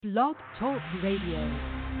Blog Talk Radio.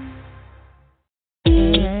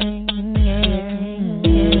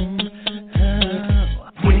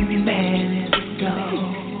 When we manage to go,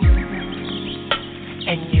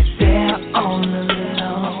 and you're there all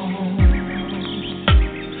alone,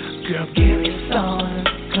 girl, give me some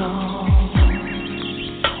to go.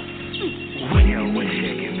 When you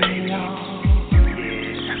shake it, baby,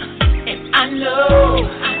 and I know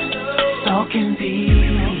so can be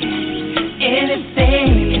anything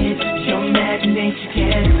your imagination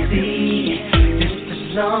can see, just as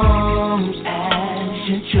long as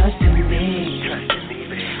you trust in me.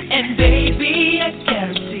 And baby, I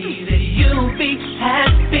guarantee that you'll be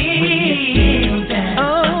happy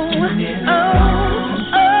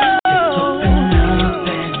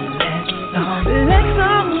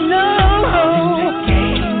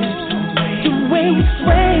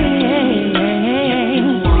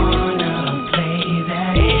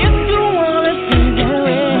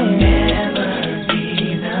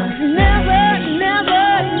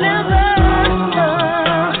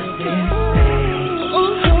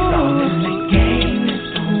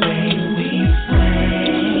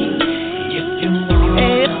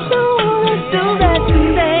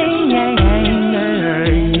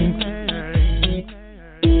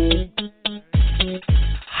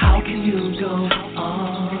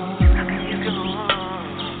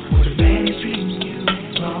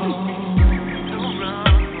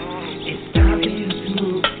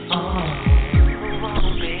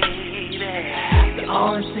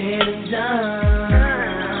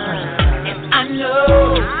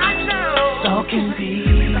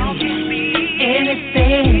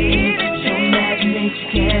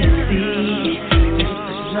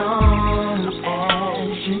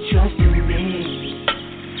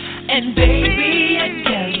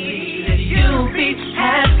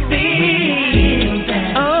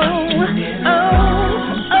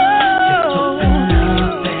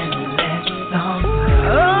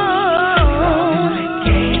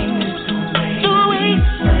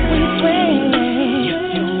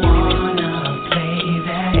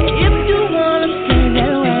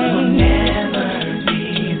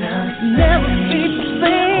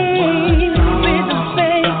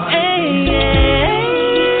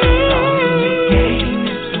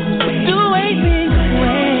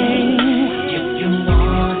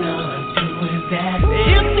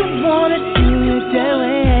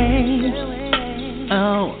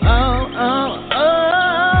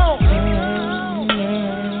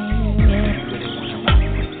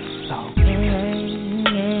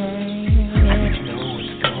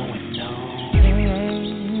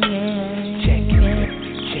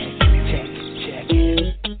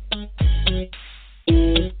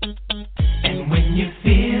when you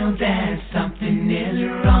feel that something is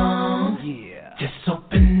wrong. Just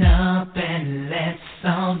open up and let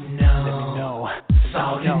some know.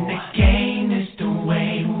 The game is the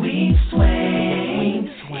way we sway.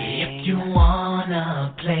 If you wanna play that, if you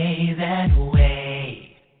wanna play that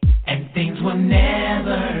way,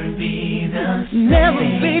 never be the never.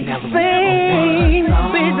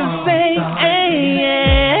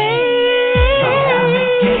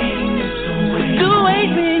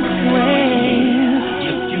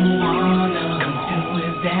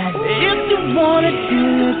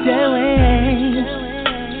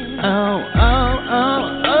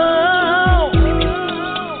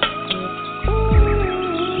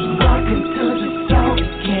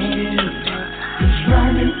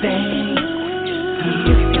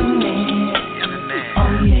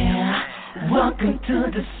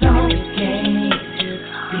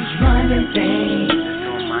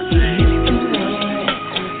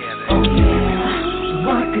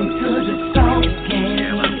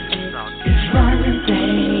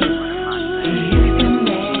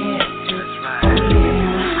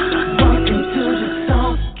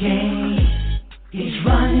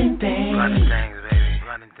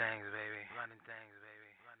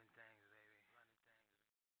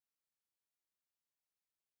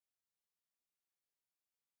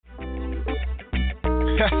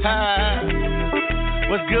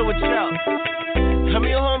 What's good with y'all? Tell me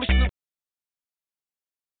your homie Snoopy.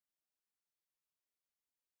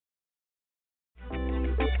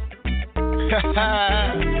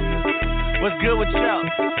 What's good with y'all?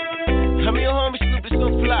 Tell me your homie Snoopy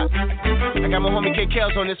SoFly. I got my homie K.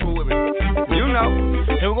 Kels on this one with me. You know.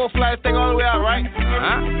 And we're gonna fly this thing all the way out, right?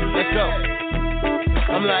 Let's go.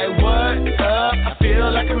 I'm like, what up? I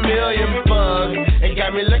feel like a million bucks. It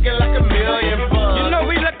got me looking like a million bucks. You know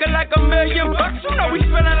we looking like a million bucks. You know we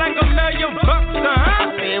spending like a million bucks,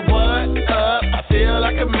 I said, what up? I feel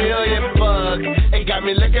like a million bucks. It got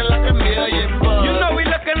me looking like a million bucks. You know we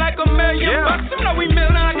looking like a million bucks. You know we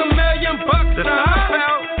feeling like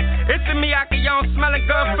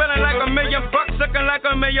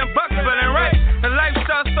million bucks, feeling right. The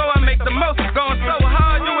lifestyle, so I make the most. Going so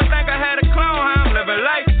hard, you would think I had a clone. How I'm living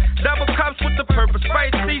life. Double cups with the purpose,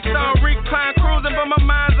 right? Seesaw, recline, cruising, but my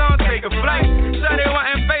mind's on take a flight. So they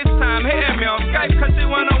wantin' FaceTime, hitting me on Skype, cause she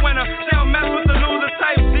wanna win her. She don't mess with the loser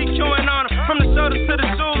type, DQing on her. From the shoulders to the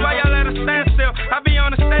shoes, while y'all at a standstill. I be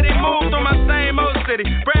on a steady move through my same old city.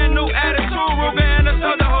 Brand new attitude, Ruben and the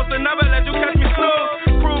soldier host, never let you catch me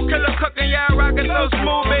slow. Crew killer cooking, yeah, rockin' so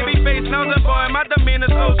smooth. Baby face, nose and boy, my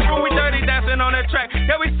demeanor so true. We dirty dancing on that track,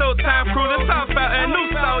 yeah, we so time cruising. South out and new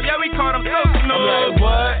soul, yeah, we call them so smooth. I'm like,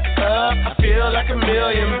 what up? I feel like a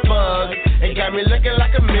million bucks. It got me looking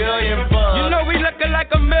like a million bucks. You know we looking like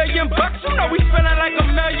 $1 million. You know we feeling like $1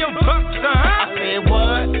 million, I said,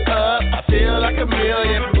 what up? I feel like $1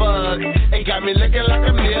 million bucks. It got me looking like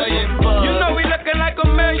 $1 million bucks. You know we looking like $1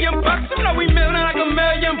 million. You know we feeling like $1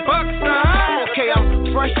 million, Okay, I'm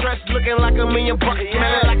fresh dressed, looking like $1 million bucks.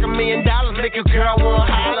 Smelling like $1 million. Make your girl wanna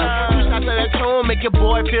holler. Two shots of that tone, make your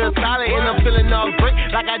boy feel solid. And I'm feeling all great,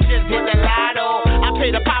 like I just hit the lotto. I pay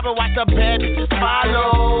the pop and watch the bad bitches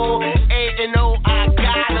follow. A&O, I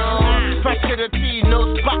got 'em. Fresh to the T,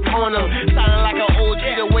 no spot on them. Sounding like an OG,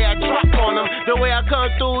 the way I drop on them. The way I come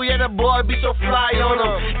through, yeah, the boy be so fly on them.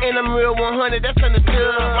 And I'm real 100, that's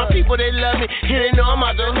understood. My people, they love me, and they know I'm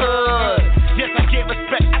out the hood. Yes, I get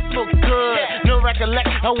respect, I smoke good. No recollect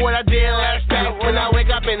of what I did last night when I wake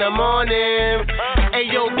up in the morning. Hey,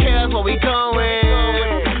 yo, Kels, where we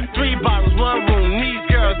going? 3 bottles, 1 room, these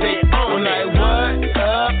girls, they own it. Like, what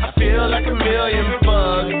up? I feel like $1 million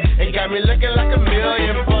bucks. It got me looking like $1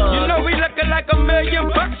 million bucks. You know we looking like $1 million.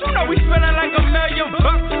 You know we feeling like $1 million,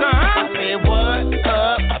 I said, what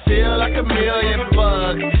up? I feel like $1 million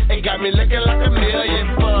bucks. It got me looking like $1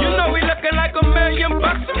 million bucks. You know we looking like $1 million.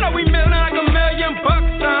 You know we feeling like $1 million,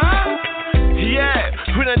 Yeah,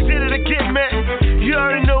 we done did it again, man. You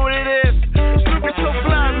already know what it is. Snoopy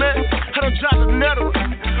SoFly, man. I done dropped the metal.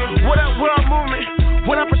 What up, world movement?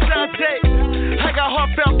 What up, Rashad J? I got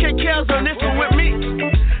heartfelt KKs on this one with me.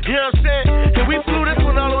 You know what I'm saying? And we flew this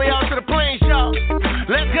one all the way out to the plains, y'all.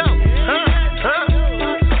 Let's go.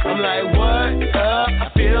 I'm like, what up? I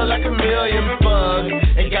feel like $1 million bucks.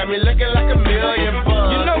 It got me looking like $1 million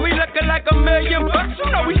bucks. You know we looking like $1 million. You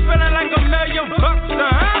know we feeling like $1 million,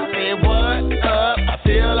 I said, what up? I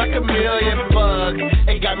feel like $1 million bucks.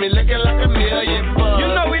 It got me looking like $1 million bucks. You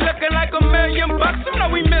know we looking like $1 million. You know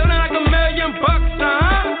we feeling like $1 million,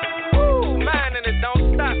 Woo, man, and it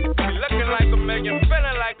don't stop. We looking like $1 million,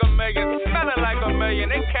 feeling like $1 million, smelling like $1 million.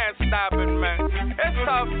 They can't stop it, man. It's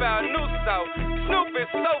Southbound, New South. Snoopy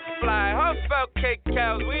SoFly, heartfelt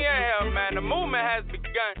KKs. We in here, man. The movement has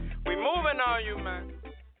begun. We moving on you, man.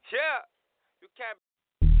 Yeah, you can't.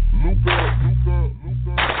 Luca.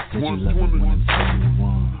 120.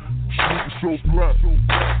 Snoopy SoFly.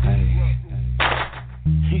 Hey.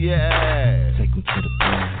 Yeah. Take me to the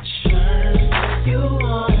bridge. You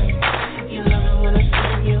want, you love it when I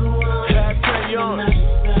turn you on. I turn you on.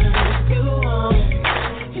 You want,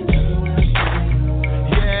 you love it when I turn you on.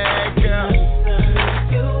 Yeah, girl.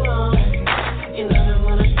 You want, you love it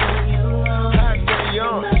when I turn you on. I turn you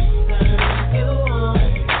on. You want,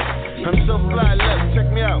 I'm so fly, look, check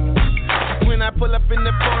me out. When I pull up in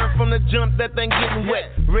the foreign from the jump, that thing getting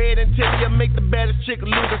wet. Red interior make the baddest chick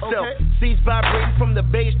lose herself. Seats vibrating from the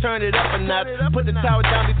bass, turn it up a notch. Put the tower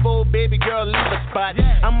down before baby girl leave a spot.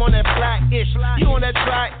 I'm on that fly-ish, you on that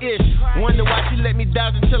try-ish. Wonder why she let me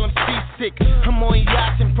dodge until I'm seasick. I'm on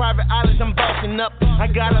yachts and private islands, I'm bossing up. I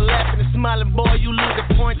got her laughing and smiling, boy, you lose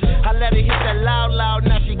the point. I let her hit that loud,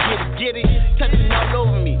 now she get it. Touching all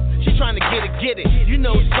over me, she trying to get it. You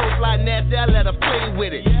know SoFly nasty, I let her play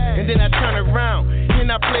with it. And then I turn around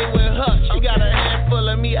and I play with her. She got a handful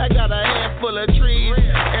of me, I got a handful of trees.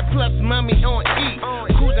 And plus mommy on E,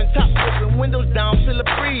 cruising top, open windows down, feel the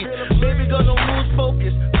breeze. Baby girl, don't lose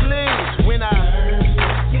focus, please. When I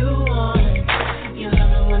you want, you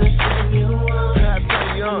love it when I turn you on. I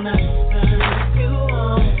turn you on. You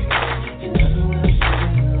want, you love it when I turn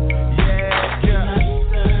you on. Yeah, girl.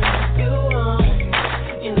 You want,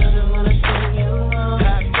 you love it when I turn you on.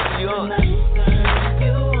 I turn you on.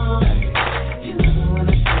 You want, you love it when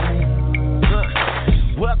I turn you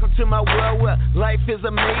on. Welcome to my world where life is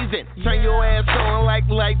amazing. Turn your ass on like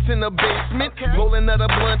lights in the basement. Rolling other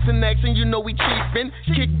blunts in action, you know we cheapin'.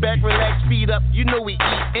 Kick back, relax, feet up, you know we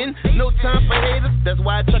eatin'. No time for haters, that's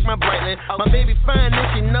why I check my brightness. My baby fine and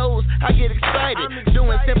she knows I get excited.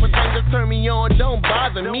 Doing simple things that turn me on, don't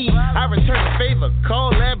bother me. I return the favor,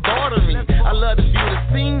 call that bartering. I love to view the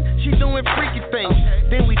scene, she doing freaky things.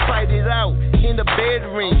 Then we fight it out in the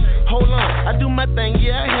bedroom. Hold on, I do my thing,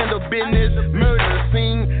 yeah, I handle business. Murder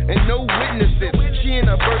scene and no witnesses. She She in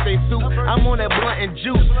a birthday suit, I'm on that blunt and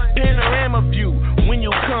juice. Panorama view when you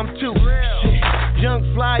come to. Shit,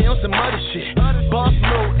 young fly on some other shit. Boss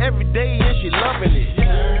mode every day and she loving it.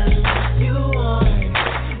 You want,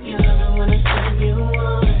 you love it when I say you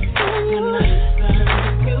want. When I say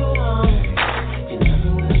you want, you love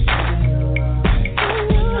it when I say you want.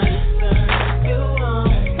 When I say you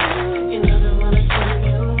want, you love it when I say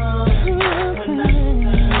you want. When I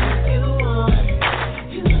say you want,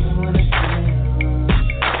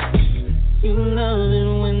 you love it when I say you want. You love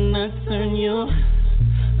it when I turn you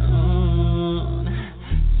on.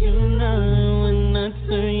 You love it when I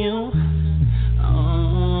turn you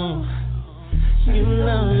on. You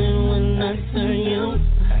love it when I turn you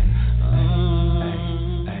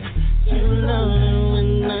on. You love it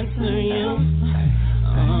when I turn you on.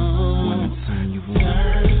 When I turn you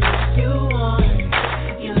on. You want.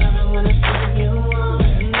 You love it when I turn you on.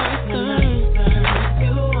 When I turn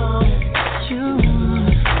you on. You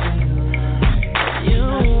want. You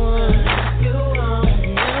want. You want. You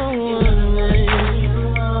love. You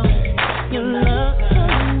want. You love when I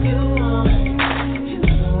turn you on. You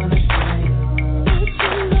want. You love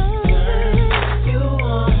it when I turn you on.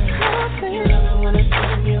 When I turn you on. You love it when I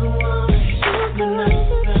turn you on. When I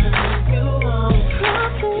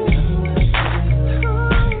turn you on.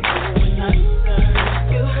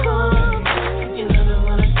 You love it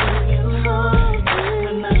when I turn you on.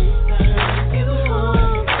 When I turn you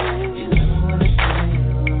on. You love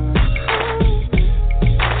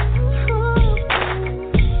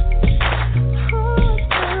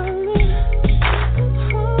it when I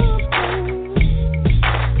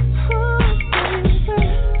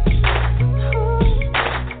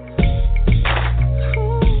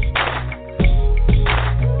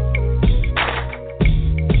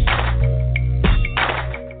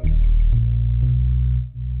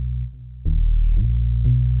you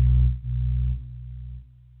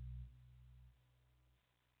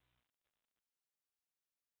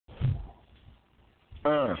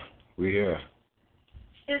We here.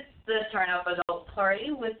 It's the Turn Up Adult Party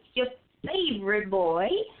with your favorite boy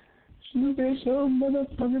Snoopy so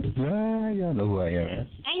motherfucking fly. Y'all know who I am, man.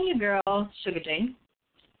 and your girl, Sugar J.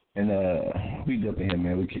 And we up in here,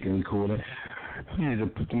 man. We kicking and cooling. We need to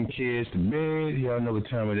put them kids to bed. Y'all know what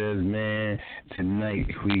time it is, man. Tonight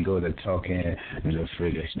we go to talking the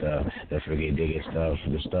frigate stuff, the frigate digger stuff,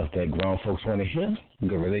 the stuff that grown folks want to hear.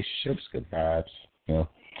 Good relationships, good vibes, you know,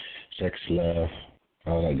 sex, love,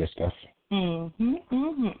 all that good stuff. And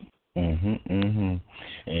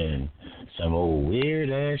some old weird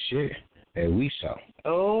ass shit that we saw.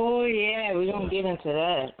 Oh, yeah, we're going to get into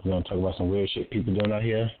that. We're going to talk about some weird shit people doing out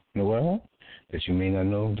here in the world that you may not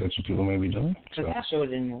know that you people may be doing. So, I sure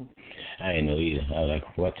didn't know. I didn't know either. I was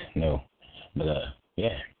like, what? No. But,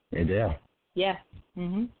 yeah, they are. Yeah.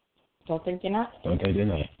 Don't think you're not? Don't think they're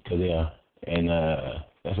not, because they are. And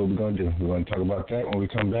that's what we're going to do. We're going to talk about that when we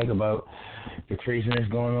come back, about the craziness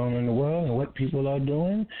going on in the world and what people are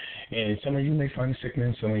doing. And some of you may find it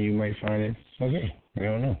sickening. Some of you may find it okay. We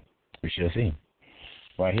don't know. We shall see.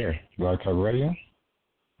 Right here, Blog Talk Radio.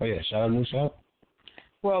 Oh, yeah, shout out, new shout.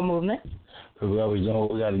 World Movement. Because we always doing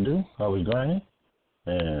what we got to do, always grinding.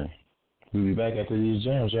 And we'll be back after these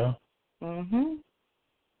jams, y'all.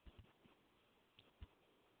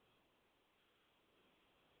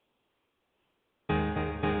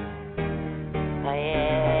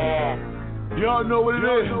 Y'all know what it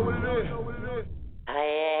is.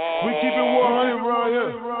 We keep it 100 around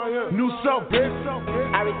here. New South, bitch.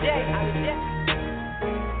 I reject.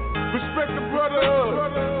 Respect the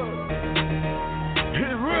brotherhood.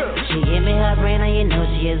 Hit real. She give me her brain, and you know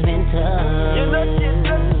she is mental. You know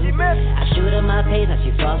she missed. I shoot her my pace, and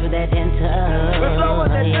she falls with that dental.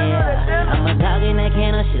 I'm a dog in that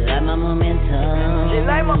can, she like my momentum. She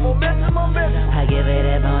like my momentum. I give her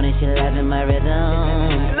that bone, and she loving my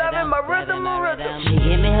rhythm. Loving my rhythm. She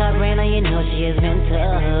give me her brain, and you know she is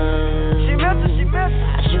mental. She missed.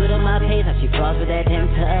 I shoot her my pace, and she falls with that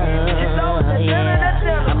dental.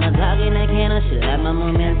 I'm a dog in that can, she like my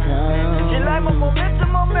momentum. She like my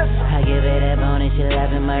momentum. I give her that bone, and she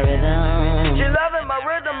loving my rhythm. She loving my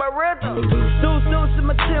rhythm. Deuce in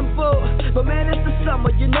my tempo. But man, it's the summer,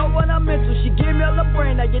 you know what I'm into. She gave me all her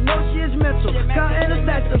brain, now you know she is mental. Counting the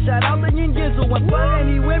stacks, so shout out to Yin Gizzle. When fuck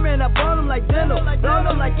any women, I burn them like dental. Blow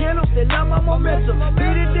them like candles, they love my momentum.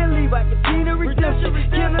 Beat it, then leave, I continue redemption.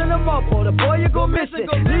 Killing them up, oh, the boy you go missing.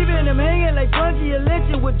 Leaving them hanging like Bungie and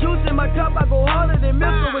lynching. With juice in my cup, I go harder than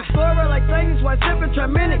missile. Explorer like Titans, while sipping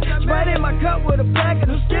Triminic. Sprite in my cup with a packet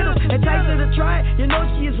of Skittles. And tight to the try, you know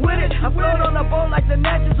she is with it. I float on the boat like the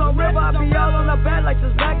Natchez on river. I be all on her back like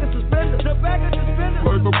this back of suspenders. The back of suspenders.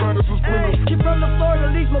 Like the back of suspenders. She from the Florida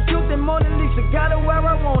least, more cute than Mona Lisa. Got her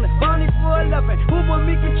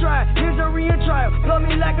me can try. Misery and trial, blow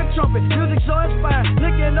me like a trumpet. Music so inspired.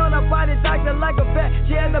 Looking on her body, doctor like a vet.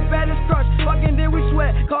 She had the baddest crush. Fucking then we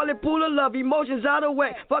sweat. Call it pool of love. Emotions out of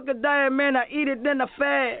whack. Fuck a diet, man. I eat it, then I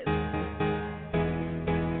fast.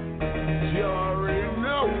 You already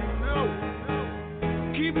know.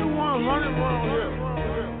 Keep it 100 round here.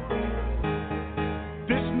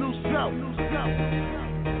 This new South.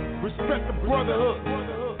 Respect the brotherhood.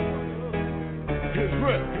 It's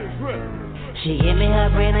real. She give me her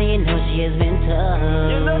brain and you know she has been tough.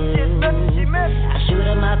 You know she is nothing she missed. I shoot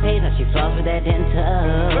her my pace and she falls for that dental.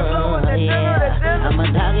 Yeah, I'm a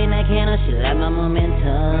dog in that kennel, she like my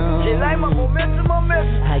momentum. She like my momentum.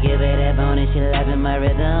 I give her that bone and she loving my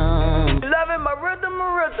rhythm. Loving my rhythm.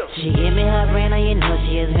 She give me her brain and you know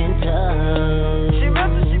she has been tough. She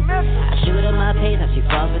missed. I shoot her my pace and she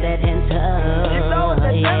falls for that dental. Yeah,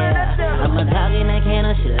 I'm a dog in that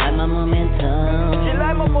kennel, she like my momentum. She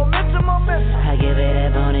like my momentum. I give her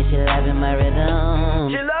that bone and she loving my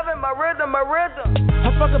rhythm. She loving my rhythm. I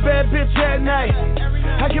fuck a bad bitch at night.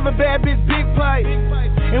 I give a bad bitch big pipe.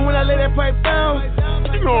 And when I lay that pipe down,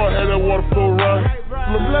 You know I had that water flow right.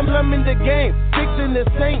 Blum in the game, fixing the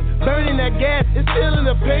sink, burning that gas, it's still in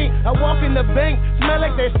the paint. I walk in the bank, smell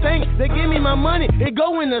like they stink. They give me my money, it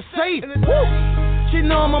go in the safe. Woo! She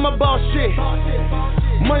know I'm on my boss shit.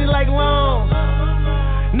 Money like long.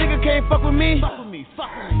 Nigga can't fuck with me. Bitch,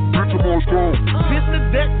 I'm on strong. Hit the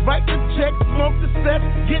deck, write the check, smoke the set,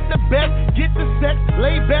 get the bet, get the sex,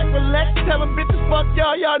 lay back, relax, tell them bitches fuck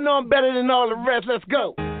y'all know I'm better than all the rest, let's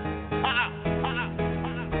go.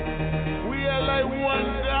 We at like 1,000.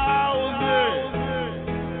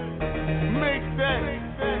 Make that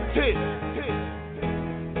hit.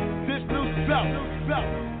 This new South.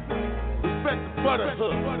 Respect the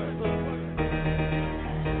brotherhood.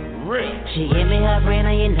 Real. She give me her brain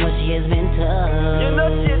and you know she has been tough. You know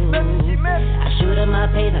she is nothing she missed. I shoot her my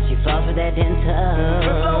pace and she falls for that dental.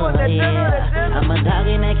 Yeah, I'm a dog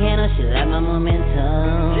in that kennel, she like my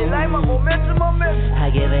momentum. She like my momentum. I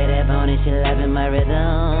give her that bone and she loving my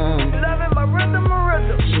rhythm. She loving my rhythm.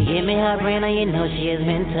 She give me her brain and you know she has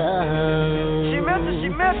been tough. She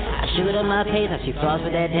missed. I shoot her my pace and she falls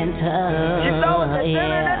for that dental.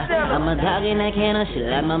 Yeah, I'm a dog in that kennel, she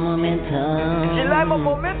like my momentum. She like my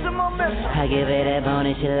momentum. I give her that bone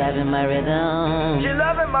and she loving my rhythm. She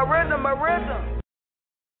loving my rhythm.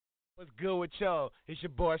 What's good with y'all? It's your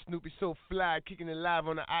boy Snoopy SoFly, kicking it live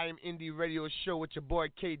on the I Am Indie Radio Show with your boy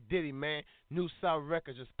K Diddy, man. New South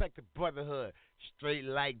Records, respect the brotherhood. Straight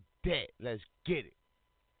like that. Let's get it.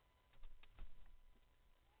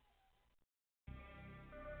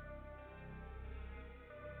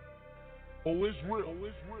 Oh, it's real.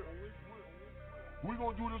 We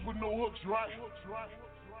gonna do this with no hooks, right?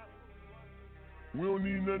 We don't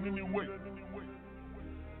need nothing anyway.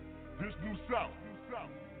 This new South.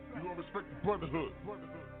 You gonna respect the brotherhood.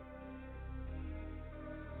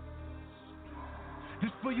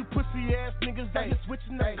 This for you pussy ass niggas out here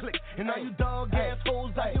switching up click. And all you dog ass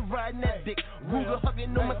hoes out here riding that dick. Ruger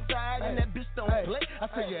hugging on my side and that bitch don't play. I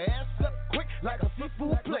say your ass up quick like a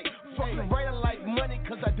seafood plate. Fucking right, I like money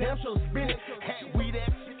cause I damn sure spin it. Had weed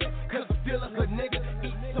ass shit cause I'm still a good nigga.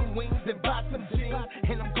 Eat some wings and buy some jeans.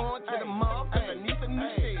 And I'm going to the mall cause I need some new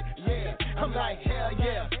shit. Yeah, I'm like hell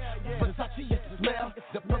yeah. Versace is the smell,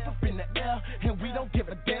 the purple in the air. And we don't give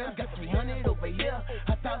a damn. Got 300 over here,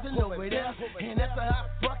 1,000 over there. And that's a hot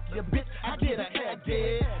fuck your bitch. I get a head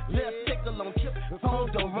dead. Let's take a long trip.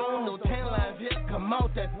 Phone don't roam, no tan lines here. Come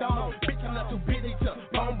out that thong. Bitch, I'm not too busy to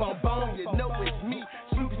boom. You know it's me,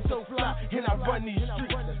 Snoopy SoFly, and I run these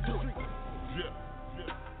streets. Let's do it. Yeah.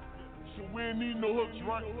 So we ain't need no hooks,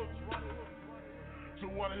 right? So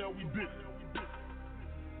why the hell we did it?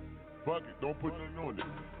 Fuck it, don't put nothing on it.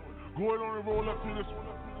 Go ahead on and roll up to this one.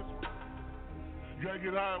 You gotta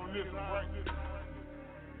get high on this one, right?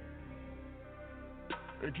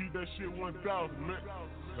 And keep that shit 1,000, man.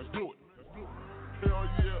 Let's do it. Hell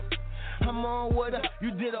yeah. I'm on with her.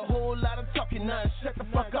 You did a whole lot of talking, now shut the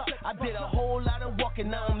fuck up. I did a whole lot of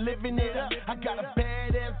walking, now I'm living it up. I got a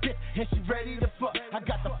badass bitch, and she ready to fuck. I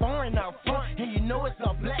got the foreign out front, and you know it's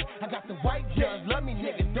all black. I got the white judge, love me,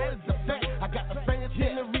 nigga, know it's a fact. I got the fingers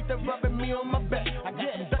in the Aretha rubbing me on my back. I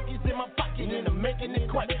got some duckies in my pocket, and I'm making it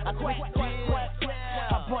quack. I quack.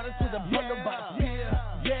 I brought it to the bundle by beer.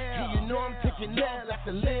 And you know I'm taking that like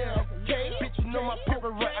the live. Bitch, you know my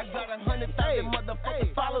paper right. I got 100,000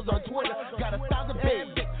 motherfucking followers on Twitter. Got 1,000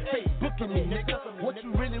 baby Facebooking me, nigga. What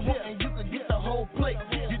you really want, and you can get the whole plate.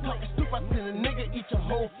 You talking stupid, I send a nigga eat your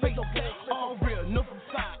whole face. All real, no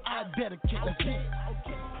facade, I dedicate the shit.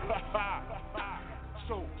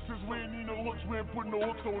 So, since we ain't need no hooks, we ain't putting no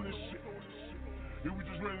hooks on this shit. And we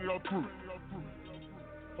just ran it out through.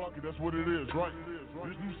 Fuck it, that's what it is, right?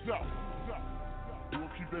 This New South. We gonna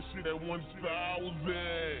keep that shit at 1,000.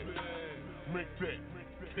 Make that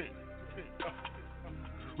 10.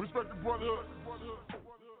 Respect the brotherhood.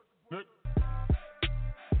 Nick.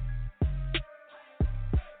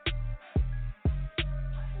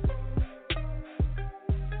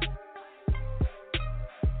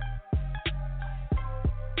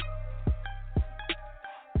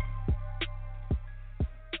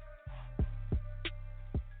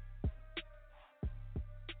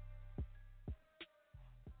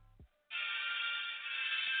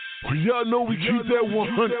 Y'all know we keep that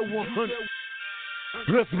 100.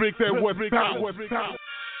 Let's make that 1,000.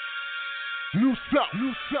 New South.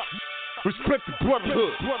 Respect the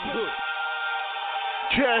brotherhood.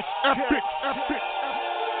 Cash epic.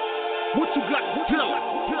 What you got to tell?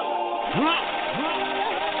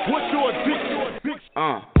 What's your addiction?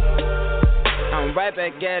 I'm right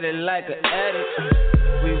back at it like an addict.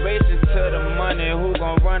 We racing to the money, who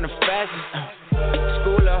gon' run the fastest?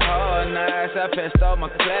 School of hard knocks, I passed all my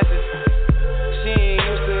classes. She ain't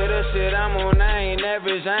used to the shit I'm on, I ain't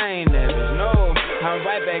average, no. I'm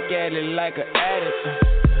right back at it like an addict.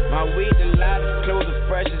 My weed the loudest, clothes the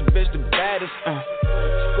freshest, bitch the baddest.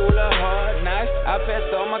 School of hard knocks, I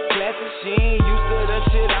passed all my classes. She ain't used to the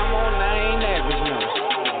shit I'm on, I ain't average, no.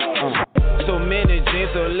 So many dreams,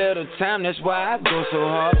 so little time, that's why I go so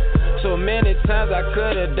hard. So many times I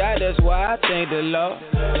could've died, that's why I thank the Lord.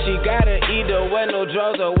 She gotta either wear no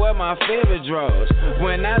drawers or wear my favorite drawers.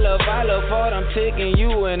 When I love hard, I'm taking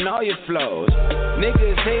you and all your flaws.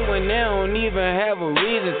 Niggas hate when they don't even have a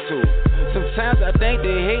reason to. Sometimes I think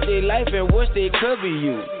they hate their life and wish they could be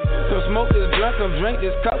you. So smoke this blunt, come drink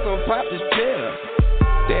this cup, come pop this pill.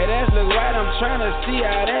 That ass look right, I'm tryna see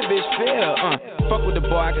how that bitch feel. Fuck with the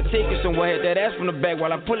boy, I can take you somewhere. Hit that ass from the back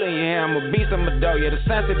while I'm pulling your hair. I'm a beast, I'm a dog. Yeah, the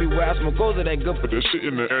signs everywhere. I smoke goes are that good. Put that shit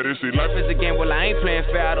in the air, they say life is a game, well I ain't playing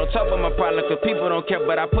fair. I don't talk about my problem cause people don't care.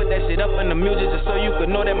 But I put that shit up in the music just so you could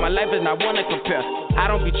know that my life is not one to compare. I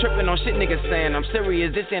don't be tripping on shit niggas saying. I'm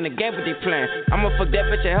serious, this ain't a game but they playing. I'ma fuck that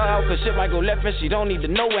bitch at her house cause shit might go left and she don't need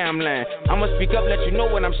to know where I'm laying. I'ma speak up, let you know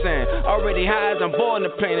what I'm saying. Already high as I'm bored in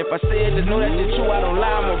the plane. If I say it, just know that shit true, I don't lie.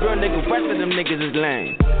 I'm a real nigga, rest of them niggas is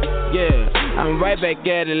lame. Yeah, I'm right back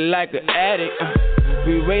at it like an addict.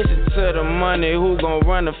 We racing to the money, who gon'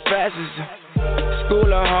 run the fastest?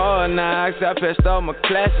 School of hard knocks, I passed all my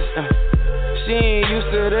classes. She ain't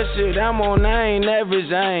used to the shit I'm on, I ain't average,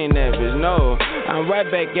 no. I'm right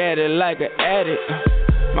back at it like an addict.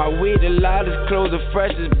 My weed the loudest, clothes the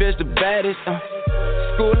freshest, bitch the baddest.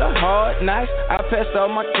 School of hard knocks, I passed all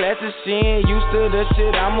my classes. She ain't used to the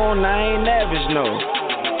shit I'm on, I ain't average, no.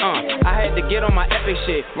 I had to get on my epic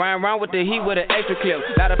shit. Riding around with the heat with an extra clip.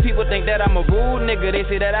 A lot of people think that I'm a rude nigga. They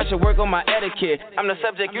say that I should work on my etiquette. I'm the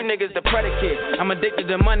subject, you niggas the predicate. I'm addicted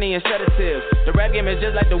to money and sedatives. The rap game is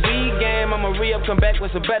just like the weed game. I'ma re-up, come back with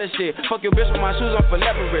some better shit. Fuck your bitch with my shoes on for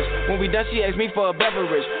leverage. When we done, she asked me for a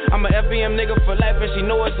beverage. I'm a FBM nigga for life and she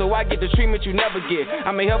know it, so I get the treatment you never get. I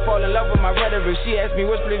made her fall in love with my rhetoric. She asked me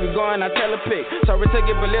which place we going, I tell her pick. Sorry to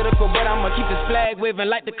get political, but I'ma keep this flag waving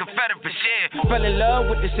like the Confederate shit. Fell in love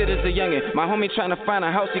with this shit as a youngin'. My homie tryna find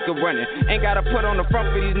a house he could run it. Ain't gotta put on the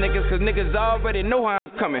front for these niggas, cause niggas already know how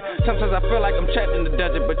I'm coming. Sometimes I feel like I'm trapped in the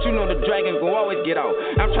dungeon, but you know the dragon gon' always get out.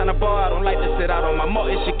 I'm tryna ball, I don't like to sit out on my mouth.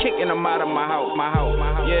 It's shit kicking them out of my house.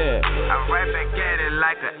 Yeah. I'm right back at it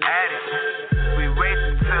like an addict. We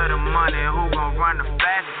racing to the money, who gon' run the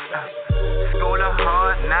fastest? School of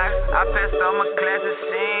hard knocks, I passed all my classes.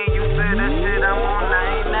 She ain't used to the shit I'm on, I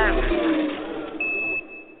ain't average.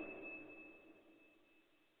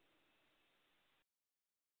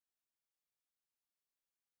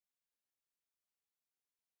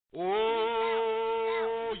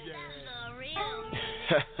 Oh,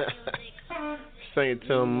 yeah. Sing it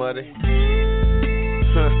to him, Muddy.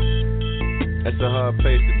 That's a hard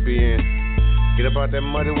place to be in. Get up out that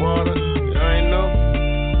muddy water. You ain't know.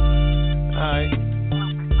 Alright.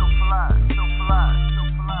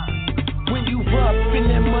 When you up in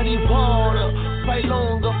that muddy water, fight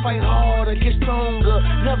longer, fight harder, get stronger,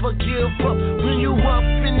 never give up. When you up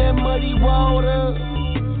in that muddy water,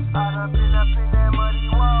 I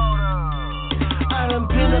done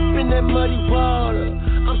been up in that muddy water.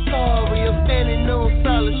 I'm sorry, I'm standing on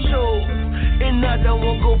solid shores, and I don't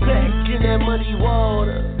wanna go back in that muddy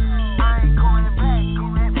water. I ain't going back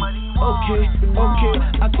in that muddy water. Okay,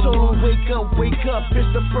 I told her wake up,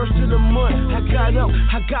 it's the first of the month. I got up,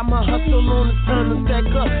 I got my hustle on, it's time to stack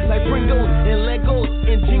up. Like Pringles and Legos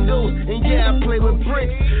and Jingles, and yeah, I play with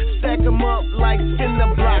bricks. Stack them up like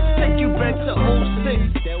cinder blocks, take you back to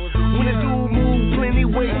 06. When the dude moved plenty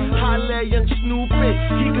weight, holla at young Snoopy.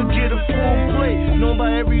 He could get a full plate. Known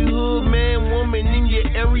by every hood, man, woman in your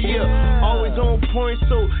area. Always on point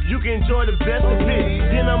so you can enjoy the best of it.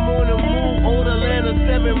 Then I'm on the move, old Atlanta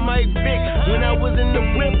 7 Mike Vick. When I was in the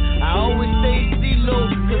whip, I always stayed C-low,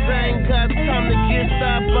 cause I ain't got time to get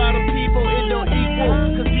stopped by the people it don't equal.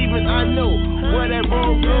 Cause even I know where that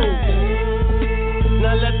road goes.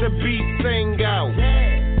 Now let the beat sing out.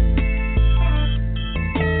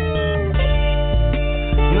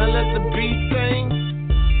 Now let the beat sing.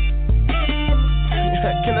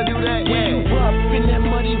 Can I do that? When you up in that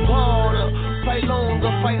muddy water, fight longer,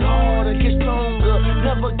 fight harder, get stronger,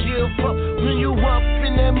 never give up. When you up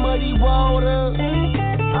in that muddy water,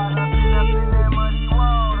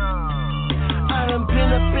 I done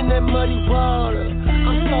been up in that muddy water.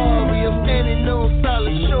 I'm sorry, I'm standing on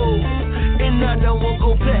solid shores, and I don't wanna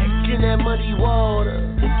go back in that muddy water.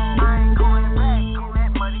 I ain't going back on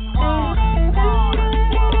that muddy water.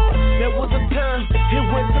 There was a time it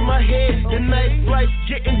went to my head. The nightlife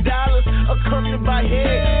getting dollars, accompanied by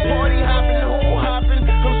head. Party hopping, hole hopping,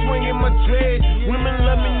 I'm swinging my dread. Women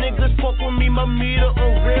love me, niggas fuck with me, my meter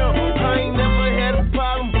on real. I ain't never had a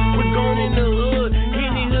problem with going in the hood.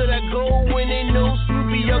 Any hood I go, when they know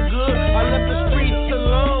Snoopy, you're good. I left the streets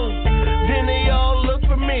alone, then they all look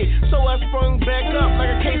for me. So I sprung back up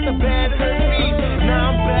like a case of bad herpes.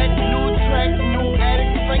 Now I'm back, new tracks, new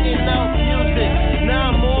addicts singing out music.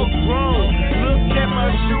 Now I'm all grown, look at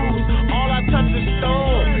my shoes, all I touch is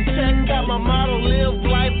stone. Check out my model, live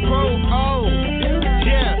life pro. Oh,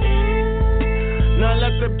 yeah. Now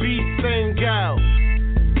let the beat sing out.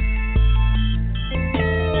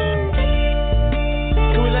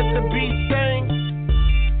 Can we let the beat sing?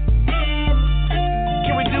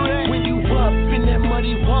 Can we do that? When you up in that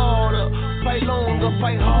muddy water, fight longer,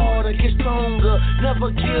 fight harder, get stronger,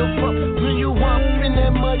 never give up. When you up in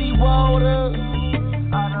that muddy water,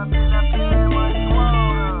 I done been up in that muddy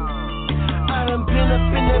water. I done been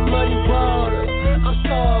up in that muddy water. I'm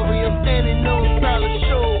sorry, I'm standing on solid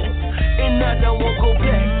shore, and I don't wanna go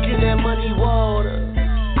back in that muddy water.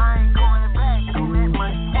 I ain't going back on that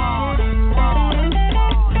muddy water.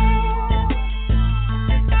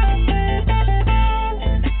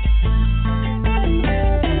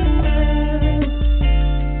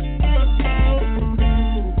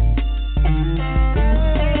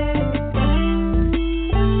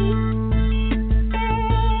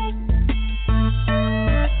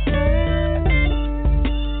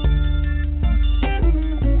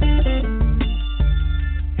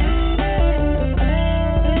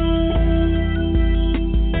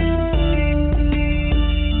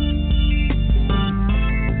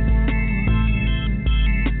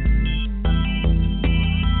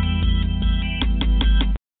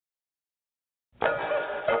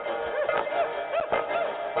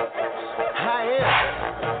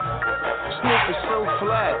 Snoopy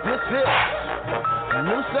SoFly, this is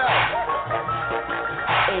New South,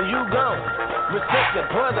 and you gon' respect the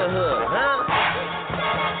brotherhood, huh?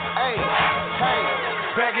 Hey, hey,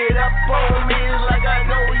 back it up on me like I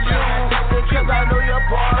know you, cause I know your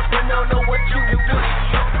boyfriend don't know what you do.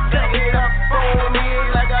 Back it up on me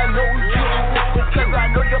like I know you, cause I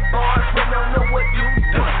know your boyfriend don't know what you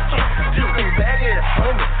do. You can back it up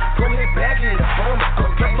on me, go ahead back it up on me,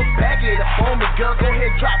 go back it up on me, girl, go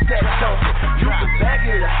ahead drop that donkey. You can back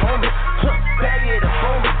it up on me, back it up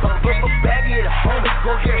on me, back it up on me,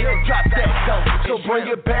 go ahead drop that donkey. So bring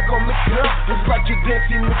it back on me, girl, it's like you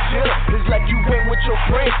dancing with Jill, it's like you ain't with your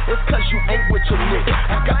friend, it's cause you ain't with your nigga.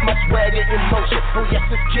 I got my swagger in motion, oh yes,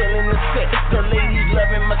 it's killing the set. The ladies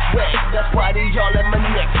loving my swag, that's why they all in my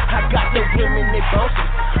neck. I got the women, they bouncing,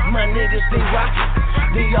 my niggas, they rocking,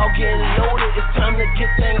 they all getting loaded, it's time to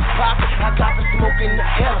get things poppin'. I got the smoke in the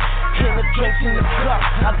air, and the drinks in the cup.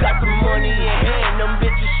 I got the money in hand, them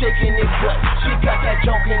bitches shaking their butt. She got that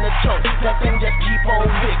junk in the trunk, that thing just keep on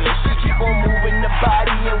wiggling. She keep on moving the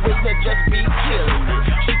body in ways that just be killing me.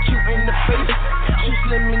 She cute in the face, she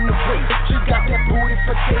slim in the waist. She got that booty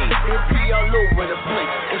for days, it be all over the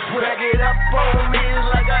place. It's back it up on me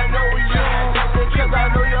like I know you, cause I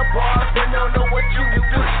know your boyfriend don't know what you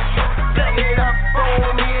do. Back it up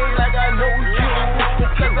on me like I know you,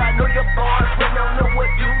 cause I know your boyfriend don't know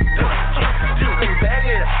what you do. You can back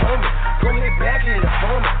it up on me, go ahead back it up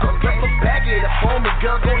on me, back it up on me,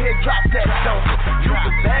 girl, go ahead drop that donkey. You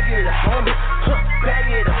can back it up on me, back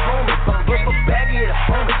it up on me, back it up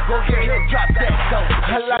on me, go ahead drop that donkey.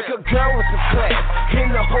 I like a girl with some class,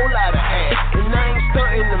 and a whole lot of ass, and I ain't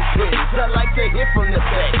stunting them titties. I like to hit from the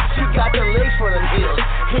back, she got the lace for them heels,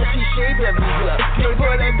 and she shaved everywhere. Gave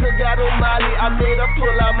her that good gato Molly, I made her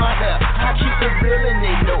pull out my hair. I keep it real and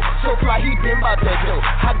they know, so fly he been about that dough.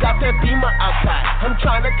 I got that a Beamer outside. I'm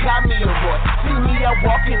trying to cop me a Royce. See me, I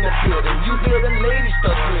walk in the building. You hear the ladies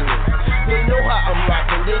start screaming. They know how I'm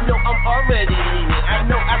rocking. They know I'm already leaning. I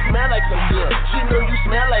know I smell like some good. She know you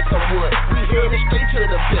smell like some wood. We headed straight to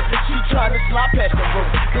the bit. She trying to slide past the room.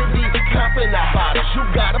 They be comping our bottles. You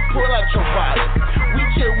gotta pull out your wallet. We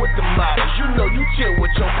chill with the models. You know you chill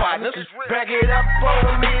with your partners. Back it up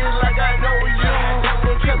on me like I know you.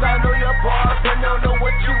 Cause I know your boss and don't know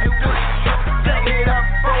what you do. Back it up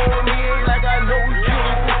on me like I know you.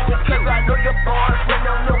 Cause I know your boss and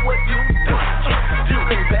don't know what you do. You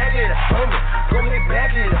can back it up on me. Go ahead,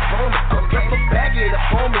 back it up on me. Back it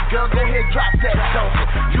up on me, girl. Go ahead, drop that down.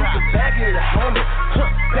 You can back it up on me.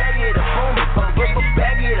 Back it up on me.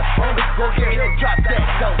 Back it up on me. Go ahead, drop that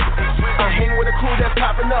down. I hang with a crew that's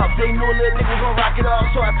popping up. They knew a little nigga gon' rock it off,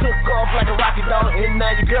 so I took off like a rocket dog. And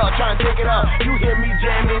now your girl trying to take it off. You hear me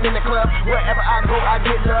jamming in the club. Wherever I go, I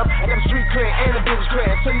get love. I got a street cred and a business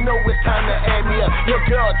cred, so you know it's time to add me up. Your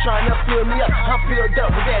girl trying to fill me up. I'm filled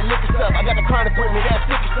up with that liquor stuff. I got the chronic with me, that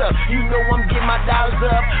sticky stuff. You know I'm getting my dollars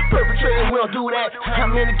up. Perpetrating, we don't do that.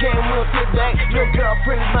 I'm in the game, we don't sit back. Your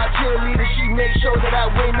girlfriend is my cheerleader. She make sure that I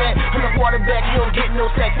win that. I'm the quarterback, you don't get no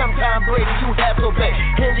sex. I'm Tom Brady, you have no back.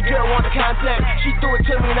 And your girl want the contact. She threw it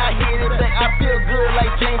to me and I hit it back. I feel good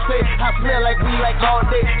like James said. I smell like we like all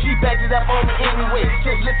day. She backed it up on me anyway.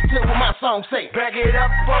 Just listen to what my song say. Back it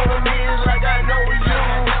up on me like I know you.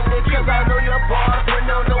 Cause I know your boss and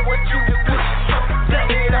don't know what you do.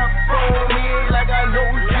 Back it up on me like I know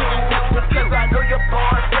you. Cause I know your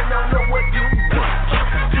boss and don't know what you do.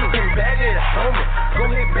 You can back it up on me. Go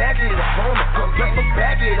ahead, back it up on me.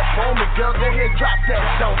 Back it up on me, girl. Go ahead, drop that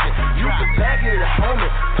down. You can back it up on me.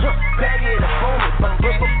 Back it up on me.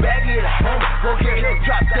 Back it up on me. Go ahead,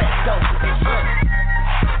 drop that down.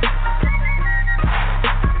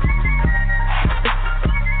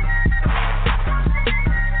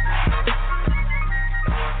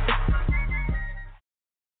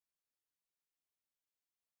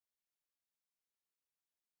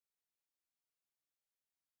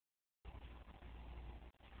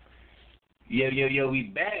 Yo, we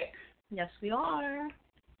back. Yes, we are.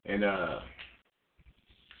 And I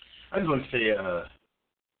just want to say,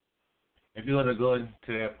 if you're gonna go to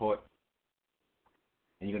the airport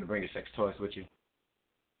and you're gonna bring your sex toys with you,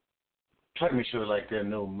 try to make sure like there are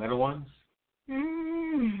no metal ones. They're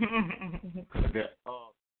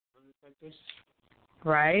all like this.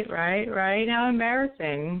 Right. How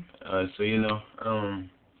embarrassing. So you know,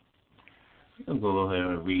 I'll go ahead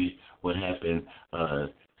and read what happened.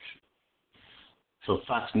 So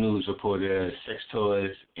Fox News reported sex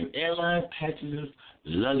toys in airline passengers'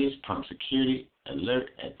 luggage prompt security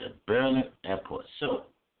alert at the Berlin airport. So,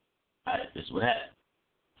 this is what happened.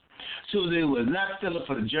 Tuesday was not scheduled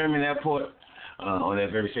for the German airport. On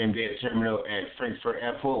that very same day, the terminal at Frankfurt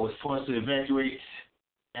Airport was forced to evacuate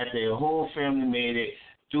after a whole family made it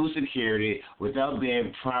through security without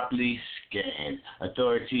being properly scanned.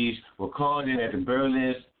 Authorities were called in at the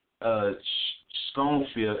Berlin's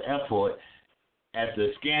Schoenfeld Airport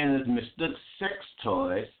after scanners mistook sex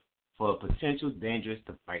toys for a potential dangerous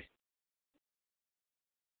device.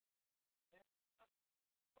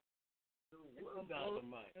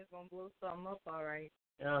 It's gonna blow something up, all right.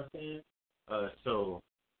 You know what I'm saying? So,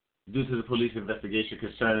 due to the police investigation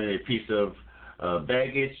concerning a piece of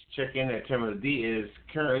baggage, check-in at Terminal D is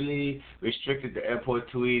currently restricted. The airport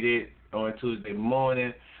tweeted on Tuesday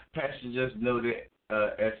morning. Passengers noted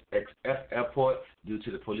SXF Airport due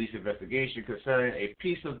to the police investigation concerning a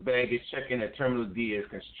piece of baggage. Check-in at Terminal D is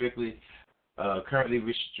currently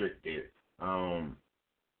restricted.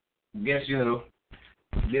 Guess you know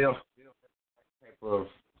they don't have that type of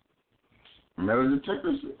metal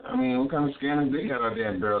detectors. I mean, what kind of scanners they got out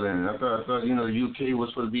there in Berlin? I thought you know the UK was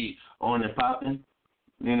supposed to be on and popping.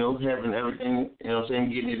 You know, having everything. You know what I'm saying,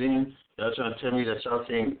 getting it in. Y'all trying to tell me that y'all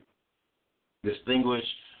can't distinguish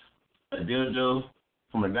a dildo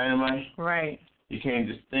from a dynamite? Right. You can't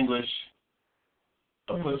distinguish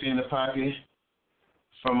a pussy in the pocket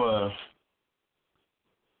from a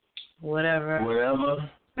whatever.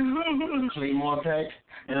 Claymore pack.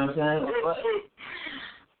 You know what I'm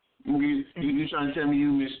saying? You trying to tell me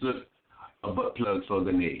you mistook a butt plug for a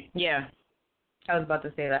grenade? Yeah. I was about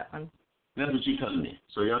to say that one. That's what you telling me.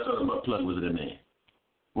 So y'all thought a butt plug was a grenade.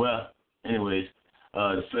 Well, anyways,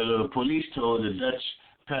 the federal police told the Dutch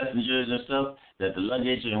passengers and stuff that the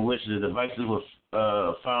luggage in which the devices were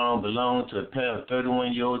found belonged to a pair of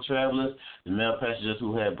 31-year-old travelers. The male passengers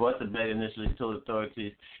who had brought the bag initially told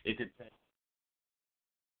authorities it could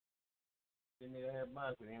The nigga had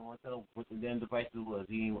mine, but he didn't want to tell him what the damn device was.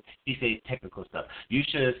 He said technical stuff. You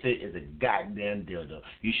should have said it's a goddamn dildo.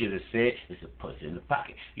 You should have said it's a pussy in the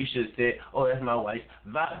pocket. You should have said, oh, that's my wife's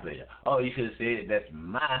vibrator. Oh, you should have said that's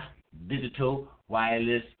my digital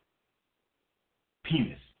wireless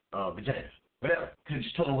penis, vagina, whatever. Could have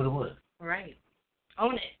just told him what it was. Right.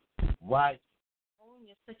 Own it. Why? Own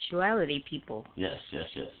your sexuality, people. Yes.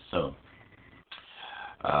 So,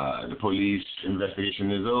 the police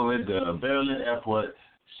investigation is over. The Berlin Airport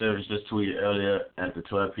services tweeted earlier after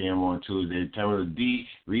 12 p.m. on Tuesday. Terminal D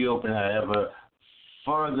reopened, however,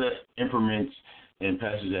 further improvements in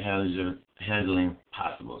passenger handling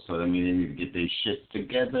possible. So that means they need to get their shit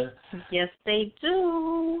together. Yes, they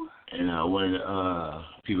do. And one of the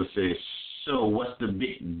people said, so what's the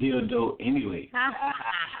big dildo anyway?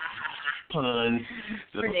 Puns.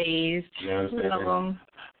 For days. You know what I'm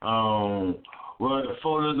saying? Well, the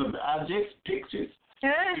photos of the objects, pictures,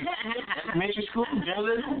 elementary school,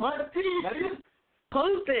 journalism, what? That is?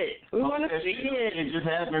 Post it. We want to see it. It just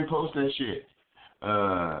happened. Post that shit.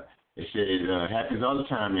 It said it happens all the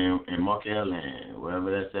time in Markel Land, wherever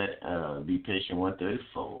that's at. Be patient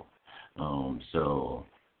 134. So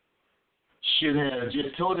should have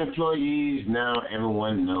just told employees. Now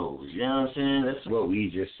everyone knows. You know what I'm saying? That's what we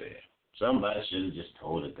just said. Somebody should have just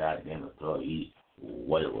told a goddamn employee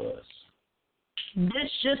what it was.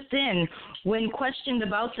 This just in. When questioned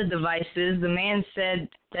about the devices, the man said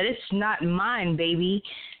that it's not mine, baby.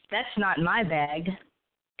 That's not my bag.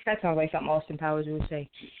 That sounds like something Austin Powers would say.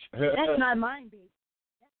 That's not mine, baby.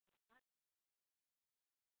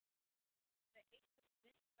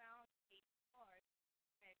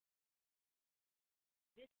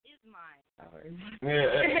 This is mine.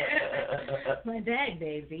 My bag,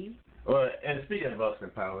 baby. Well, and speaking of Austin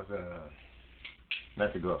Powers,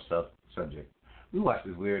 not to go off subject, we watched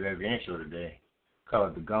this weird ass game show today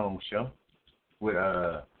called The Gong Show with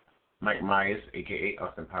Mike Myers, a.k.a.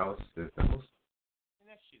 Austin Powers, the host. And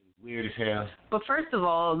that shit is weird as hell. But first of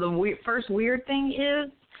all, the first weird thing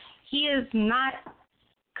is he is not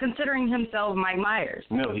considering himself Mike Myers.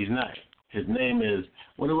 No, he's not. His name is,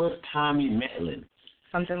 what it was, Tommy Matlin.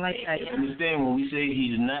 Something like that, yeah. Understand, when we say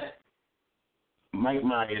he's not Mike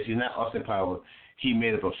Myers, he's not Austin Powers, he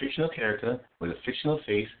made up a fictional character with a fictional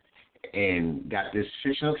face and got this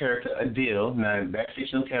fictional character a deal. Now, that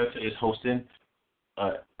fictional character is hosting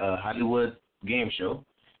a Hollywood game show,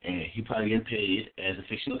 and he probably getting paid as a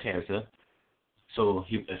fictional character. So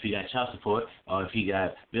if he got child support or if he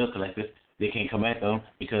got bill collectors, they can't come at him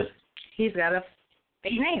because he's got a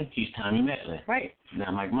big name. He's Tommy Matlin. Right.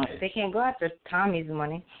 Not Mike Myers. They can't go after Tommy's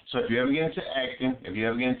money. So if you ever get into acting, if you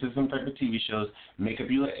ever get into some type of TV shows, make up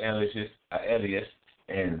your alias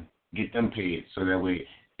and get them paid. So that way,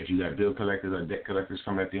 if you got bill collectors or debt collectors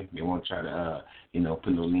come at you, they won't try to,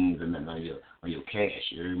 put no liens or nothing on your cash.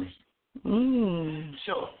 You hear me?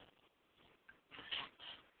 So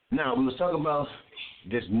now we was talking about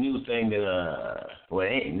this new thing that well, it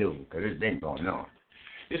ain't new because it's been going on.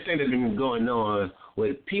 This thing that's been going on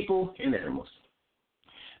with people and animals.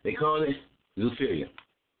 They call it zoophilia,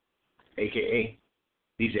 a.k.a.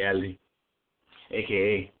 bestiality,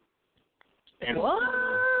 a.k.a. animal. What?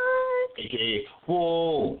 A.k.a.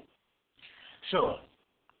 whoa. So,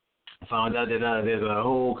 I found out that there's a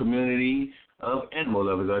whole community of animal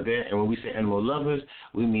lovers out there, and when we say animal lovers,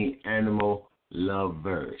 we mean animal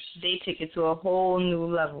lovers. They took it to a whole new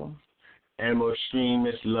level. Animal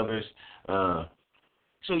extremist lovers.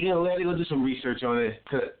 So, we had to go do some research on it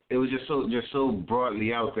because it was just so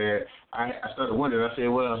broadly out there. I started wondering. I said,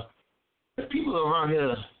 well, if people are around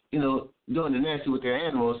here, doing the nasty with their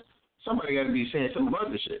animals, somebody got to be saying something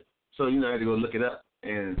about this shit. So, I had to go look it up,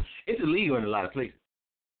 and it's illegal in a lot of places.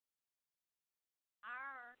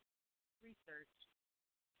 Our research,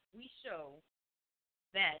 we show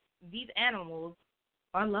that these animals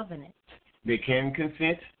are loving it. They can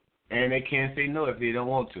consent, and they can say no if they don't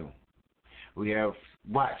want to. We have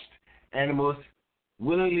watched animals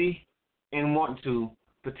willingly and want to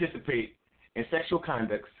participate in sexual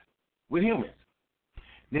conducts with humans.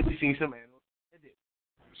 Then we've seen some animals that did.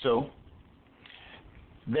 So,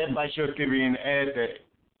 that bites your theory in the ass that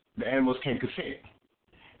the animals can't consent.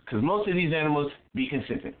 Because most of these animals be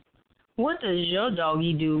consenting. What does your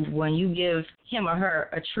doggy do when you give him or her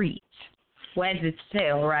a treat? Wags its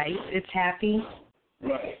tail, right? It's happy?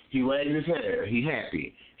 Right. He wags his hair. He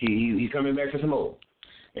happy. He coming back for some more.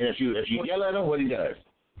 And if you yell at him, what he does?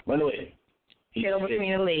 Run away. Hit him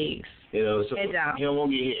between the legs. So head down. He don't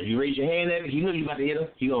want to get hit. If you raise your hand at him, he know you about to hit him.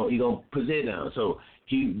 He gonna put his head down. So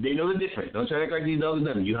they know the difference. Don't try to act like these dogs are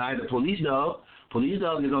nothing. You hire the police dog police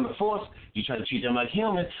dogs is on the force. You try to treat them like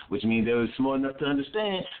humans, which means they were smart enough to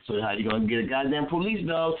understand. So how you gonna get a goddamn police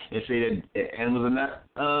dog and say that animals are not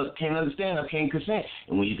can't understand or can't consent?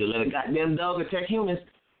 And when you can let a goddamn dog attack humans,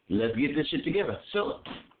 let's get this shit together. So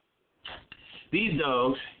these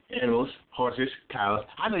dogs, animals, horses, cows.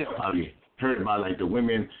 I know y'all probably heard about like the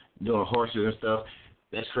women doing horses and stuff.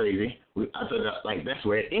 That's crazy. I thought that's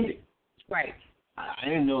where it ended. Right. I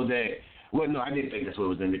didn't know that. Well, no, I didn't think that's what it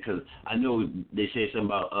was in because I know they said something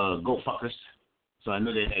about goat fuckers. So I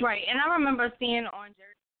know they had. Right, and I remember seeing on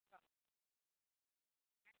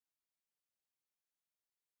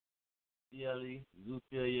Jersey.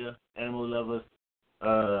 Zoophilia, animal lovers,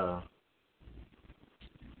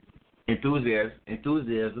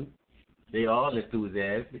 enthusiasm. They all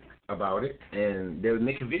enthusiastic about it, and they're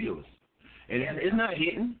making videos. And it's not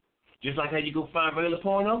hitting. Just like how you go find regular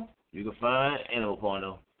porno, you can find animal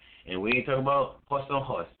porno. And we ain't talking about horse on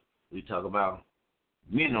horse. We talk about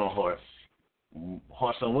men on horse,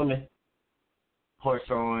 horse on women, horse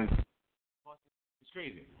on. It's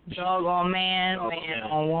crazy. Dog on man, man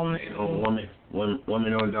on woman. Man on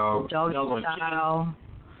woman on dog. Dog on style,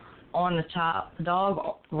 on the top.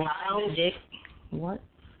 Dog round dick. What?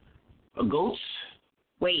 Goats?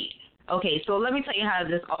 Wait. Okay, so let me tell you how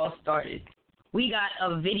this all started. We got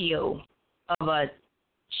a video of a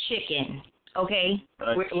chicken. Okay?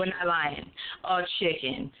 We're not lying. A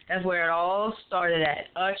chicken. That's where it all started at.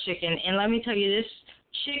 A chicken. And let me tell you, this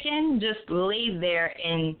chicken just laid there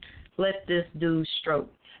and let this dude stroke.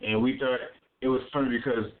 And we thought it was funny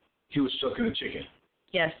because he was stroking the chicken.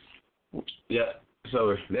 Yes. Yeah.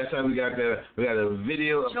 So that's how we got a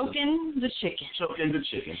video of choking the chicken. Choking the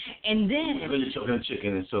chicken. And then really choking the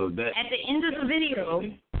chicken, and so that at the end of the video,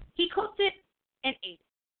 he cooked it and ate it.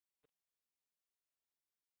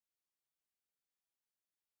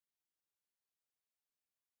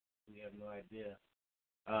 We have no idea.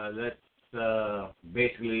 Let's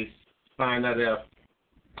basically find out what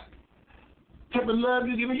type of love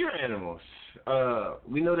you're giving your animals.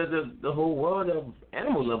 We know that the whole world of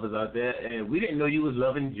animal lovers out there, and we didn't know you was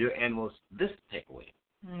loving your animals this type of way.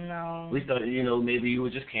 No. We thought, maybe you were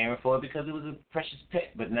just caring for it because it was a precious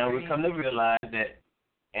pet, but now we've come to realize that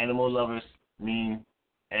animal lovers mean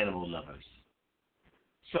animal lovers.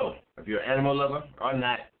 So, if you're an animal lover or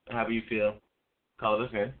not, however you feel, call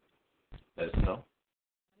us in. Let us know.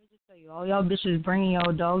 All y'all bitches bringing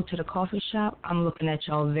y'all dog to the coffee shop, I'm looking at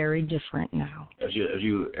y'all very different now. If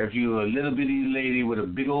you're a little bitty lady with a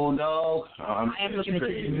big old dog, I am looking at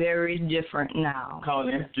you very different now. Call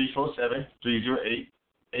in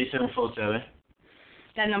 347-308-8747.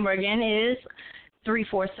 That number again is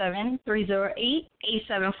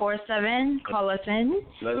 347-308-8747. Call us in.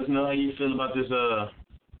 Let us know how you feel about this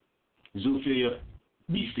zoophilia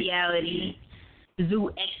bestiality. Zoo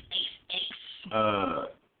XXX.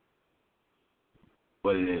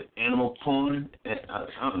 What is it? Animal porn? Pet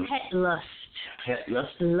lust. Pet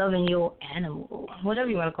lust? Loving your animal. Whatever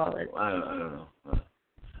you want to call it. I don't know.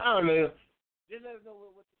 I don't know. Just let us know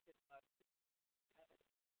what to say about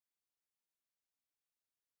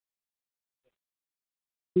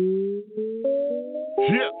it.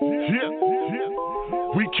 Yeah.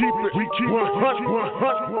 We keep it 100.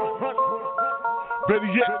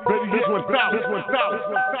 Better yet, this 1,000.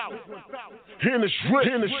 In the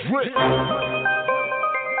strip.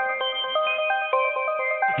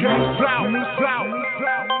 South.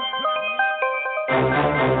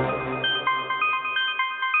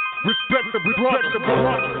 Respect the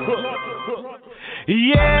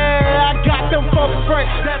Yeah, I got them folks fresh.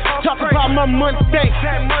 Talk about my Mustang.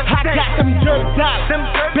 I got them dirt dots.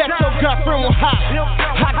 Bet your girlfriend will hop.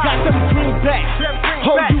 I got them greenbacks.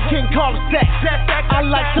 Oh, you can call it that. I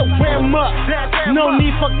like to wear them up. No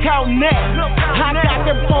need for counting that. I got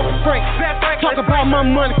them folks fresh. Talk about my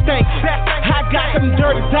Mustang. I got them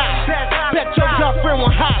dirty dots. Bet your girlfriend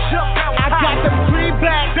will hop. I got them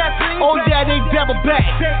greenbacks. Oh yeah, they double back.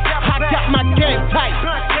 I got my game tight.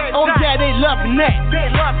 Oh yeah, they loving that.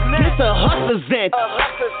 This a hustler's end.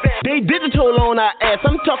 They digital on our ass.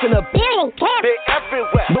 I'm talking a bill cash. They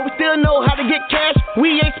everywhere. But we still know how to get cash.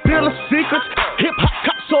 We ain't spilling secrets. Hip hop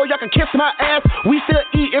cop so y'all can kiss my ass. We still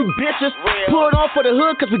eating bitches. Put on for the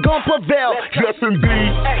hood cause we gon' prevail. Yes indeed.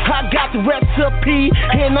 I got the recipe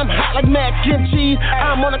and I'm hot like mac and cheese.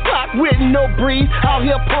 I'm on the clock with no breeze. Out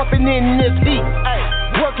here pumping in this heat.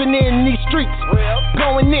 Working in these streets.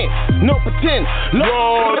 Going in, no pretend.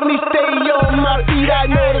 Lord, let me stay on my feet. I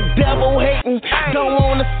know the devil hating. Don't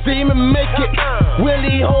wanna see me make it. Will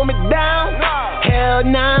he hold me down? Hell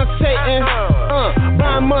nah, Satan.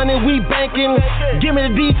 By money, we banking. Give me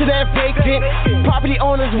the deed to that vacant. Property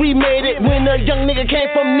owners, we made it when a young nigga came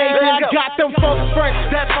from Nathan. I got them folks Frank,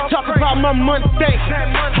 talk about my money stank.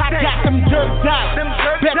 I got them dirt dots,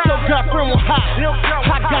 bet your girlfriend will hot.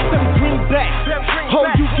 I got them greenbacks, oh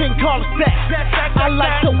you can call it sex. I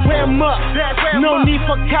like to wear them up, no need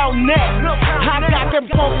for counting that. I got them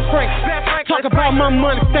folks Frank, talk about my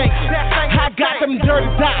money stank. I got them dirty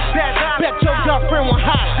dots, bet your girlfriend will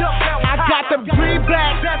hot. I got them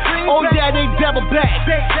greenbacks, oh yeah they double back.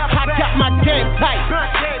 I got my game tight,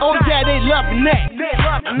 oh yeah they loving that.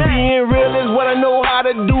 Being real is what I know how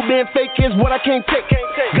to do, being fake is what I can't take.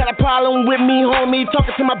 Got a problem with me, homie,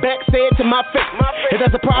 talking to my back, say it to my face. If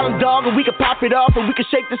that's a problem, dog, and we can pop it off and we can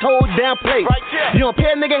shake this whole damn place. You don't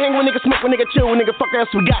pay a nigga, hang with nigga, smoke with nigga, chill with nigga, fuck else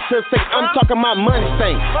we got to say. I'm talking my money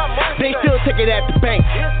thing. They still take it at the bank.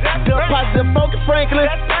 Deposit focus Franklin,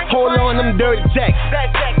 hold on them dirty jacks.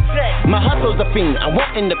 My hustle's a fiend, I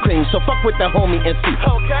want in the cream, so fuck with the homie and see.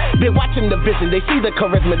 They watching the vision, they see the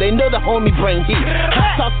charisma, they know the homie bring heat.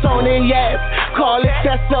 Hot sauce on it, yes, call it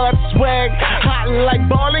Tessa swag. Hot like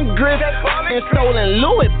ball and grits and stolen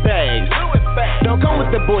Louis bags. Don't come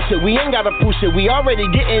with the bullshit, we ain't gotta push it, we already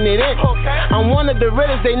getting it in. I'm one of the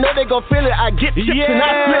realest, they know they gon' feel it. I get chips and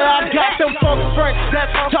I feel I got them folks Frank,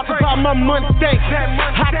 talk about my money stank.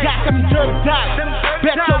 I got them dirt dots,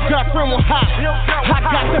 bet your girlfriend will hot. I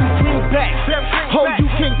got them greenbacks, oh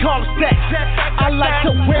you can call it sex. I like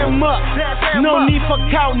to wear them up, no need for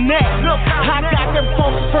counting that. I got them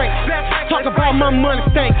folks Frank, talk about my money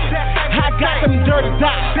stank. I got them dirty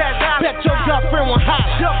dots, bet your girlfriend will hot.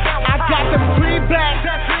 I got them greenbacks,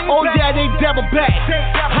 oh yeah they double back.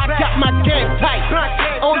 I got my game tight,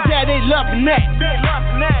 oh yeah they loving that.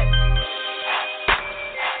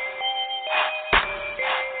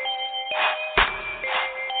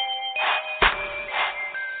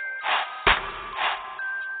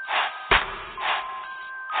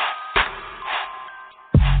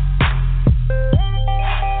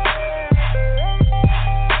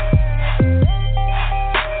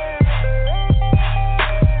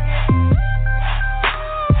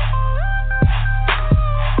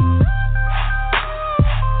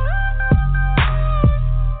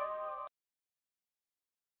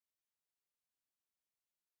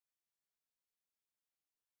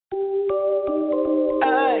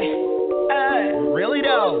 Really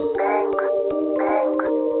though?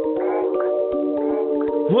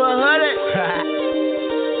 100.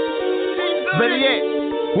 Better yet,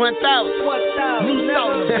 1,000. New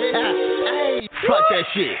song. Hey, fuck that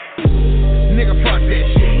shit. Nigga, fuck that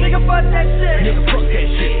shit. Nigga, fuck that shit. Nigga, fuck that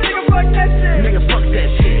shit. Nigga, fuck that shit. Nigga, fuck that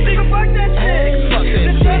shit. Nigga, fuck that shit. Nigga, fuck that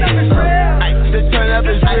shit. The turn up is real. The turn up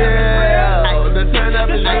is real. The turn up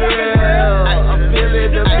is real. I'm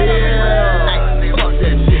feeling the feel. Fuck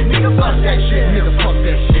that shit. Nigga, fuck that shit. Nigga, fuck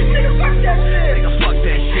that shit. Nigga, fuck that shit. Nigga, fuck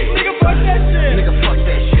that shit. Nigga, fuck that shit. Nigga, fuck that shit. Nigga, fuck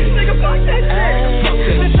that shit.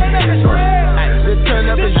 The turn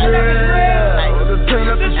up is real. The turn up is real. The turn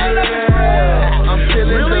up is real. I'm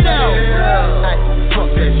feeling the feel. Fuck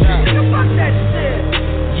that shit. Nigga, fuck that shit.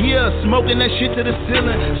 Yeah, smoking that shit to the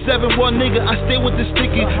ceiling. 7-1 nigga, I stay with the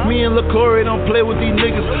sticky. Me and LaCory don't play with these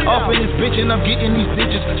niggas. Off in this bitch and I'm getting these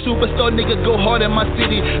digits. Superstar nigga go hard in my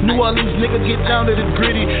city. New Orleans nigga get down to the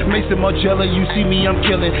gritty. Mason Margiela, you see me, I'm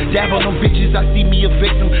killing. Dab on them bitches, I see me a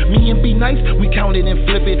victim. Me and Be Nice, we count it and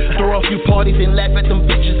flip it. Throw a few parties and laugh at them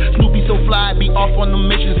bitches. Snoopy SoFly, be off on the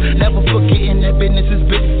missions. Never forgetting that business is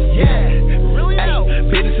business. Yeah.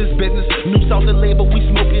 Business is business. New South the label, we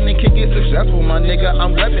smoking and kicking. Successful, my nigga.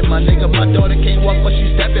 I'm repping, my nigga. My daughter can't walk, but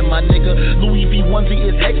she stepping, my nigga. Louis V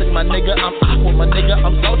onesie is hectic, my nigga. I'm aqua, my nigga.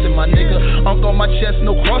 I'm salted, my nigga. Unk on my chest,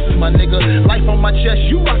 no crosses, my nigga. Life on my chest,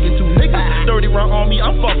 you rockin' two niggas. 30 round on me,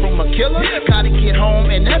 I'm far from a killer. Gotta get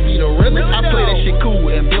home and that be the realest. I play that shit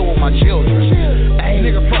cool and build with my children. Hey,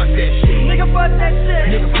 nigga, fuck that shit. Nigga, fuck that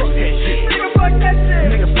shit. Nigga, fuck that shit. Nigga, fuck that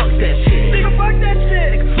shit. Nigga, fuck that shit. Nigga, fuck that shit.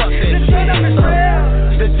 Nigga, fuck that shit. The turn up is real.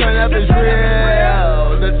 The turn up is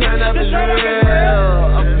real. The turn up is real.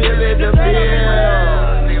 I'm feeling the feel.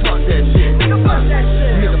 Nigga, fuck that shit. Nigga, fuck that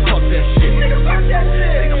shit. Nigga, fuck that shit. Nigga, fuck that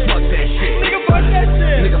shit. Nigga, fuck that shit. Nigga, fuck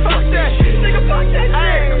that shit. Nigga, fuck that shit. Nigga, fuck that shit. Nigga, fuck that shit.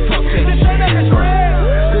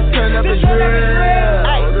 The turn up is real. The turn up is real.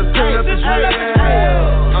 The turn up is real.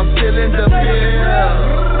 I'm feeling the feel.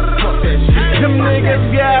 Fuck that shit. Them niggas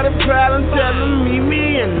got a problem telling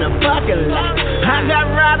me in the parking lot. I got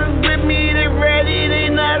riders with me, they ready, they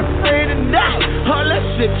not afraid to die. All that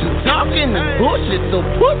shit you talking is bullshit, so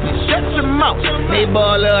pussy, shut your mouth. They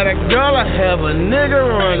ball out a girl, I have a nigga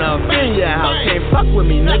run up in your house. Can't fuck with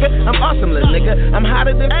me, nigga. nigga. I'm awesome, little nigga. I'm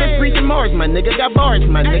hotter than fish breathing Mars, my nigga. Got bars,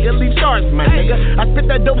 my nigga. Leave stars, my nigga. I spit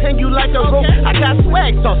that dope, hang you like a rope. I got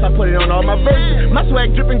swag sauce, I put it on all my verses. My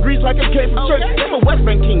swag dripping grease like a cake from church. I'm a West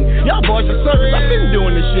Bank king. Y'all boys are suckers. I've been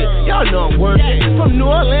doing this shit. Y'all know I'm working. From New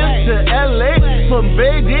Orleans to LA, from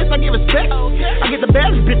Vegas, I give respect. I get the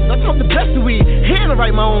baddest bitches. I smoke the best of weed. Hand to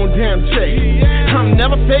write my own damn check. I'm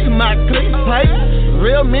never faking my click pipe.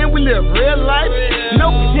 Real men, we live real life. No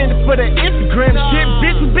pretending for the Instagram shit.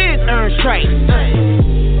 Bitch, we been earn stripes. Nigga,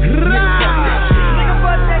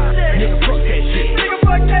 fuck that shit. Nigga, fuck that shit. Nigga,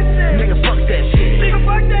 fuck that shit. Nigga, fuck that shit. Nigga,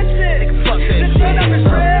 fuck that shit. Nigga, fuck that shit. The turn up is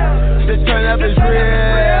real. The turn up is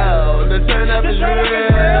real. The turn up is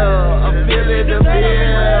real. I'm feeling the feel.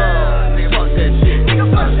 Nigga, fuck that shit. Nigga,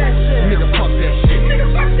 fuck that shit. Nigga, fuck that shit. Nigga,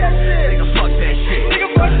 fuck that shit. Nigga, fuck that shit. Nigga,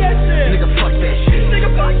 fuck that shit. Nigga, fuck that shit. Nigga,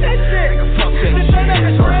 fuck that shit. Nigga, fuck that shit. The turn up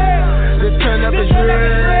is real. The turn up is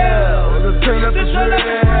real. The turn up is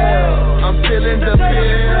real. I'm feeling the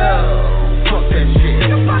feel. Fuck that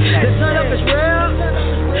shit. The turn up is real.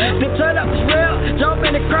 The turn up is real. Jump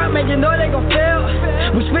in the crowd, man, you know they gon' fail.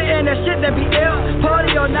 We spittin' that shit that be ill.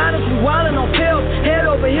 Party all night, we wildin' on pills. Head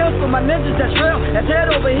over heels for my ninjas that's real. That's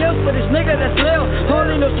head over heels for this nigga that's lil.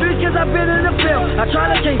 Holding no streets cause I've been in the field. I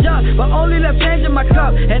try to change up, but only left change in my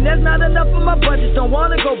cup. And there's not enough for my budget, don't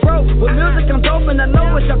wanna go broke. With music I'm dope and I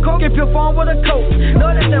know it's a coke. If your phone with a coat,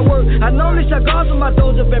 know that's that work. I know these cigars with my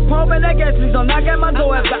doors. If it pumping that gas, please don't knock at my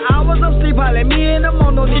door. After hours of sleep, holla me in the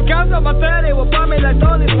morning. He comes up my third, they will buy me like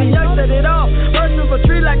Tony. See, young set it off. Burst of a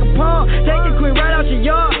tree like a palm. Take a queen right out your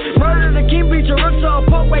yard. Murder the king, beat your roots off.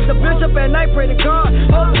 Poke, wake the bitch up at night, pray to God.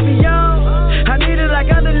 Hold it beyond. I need it like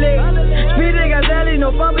underleg. Speeding, got daddy,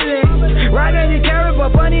 no fumbling. Right any carrot,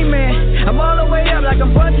 but bunny man. I'm all the way up like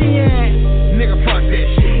I'm bungee. Nigga, fuck that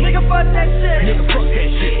shit. Nigga, fuck that shit. Nigga, fuck that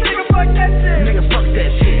shit. Nigga, fuck that shit. Nigga, fuck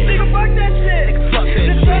that shit. Nigga, fuck that shit. Nigga, fuck that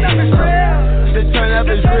shit. The turn up is real. The turn up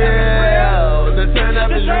is real. The turn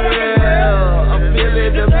up is real. I'm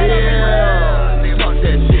feeling the feel. Nigga, fuck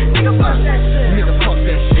that shit. Nigga, fuck that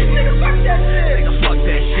shit. Nigga, fuck that shit.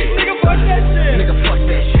 Nigga, fuck that shit. Nigga, fuck that shit. Nigga, fuck that shit. Nigga, fuck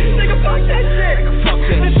that shit. Nigga, fuck that shit. Nigga, fuck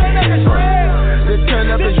that shit. The turn up is real. The turn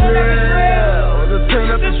up is real. The turn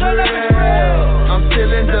up is real. I'm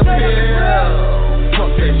feeling the feel.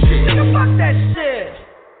 Fuck that shit. Nigga, fuck that shit.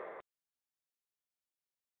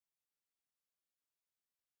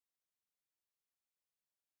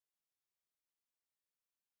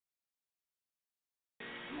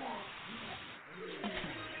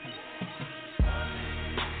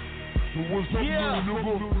 Yeah,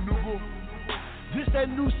 this that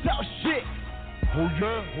new South shit. Oh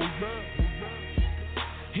yeah.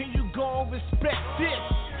 Here you gon' respect this,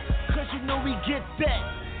 cause you know we get that.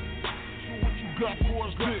 So what you got for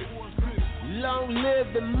us this? Long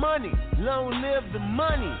live the money, long live the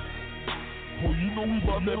money. Oh, you know we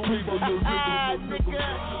about that paper, little nigga.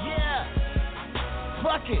 Yeah,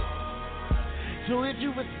 fuck it. So if you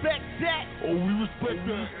respect that, oh, we respect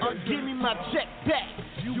that. Give me my check back.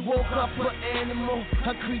 You woke up an animal,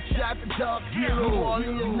 a creature out the dark. New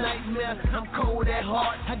Orleans nightmare. I'm cold at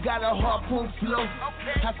heart. I got a harpoon flow.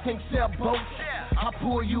 I sink sailboats. I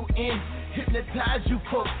pull you in, hypnotize you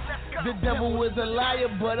folks. The devil was a liar,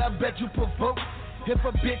 but I bet you provoke. If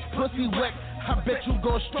a bitch pussy wet, I bet you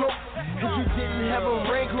gon' stroke. If you didn't have a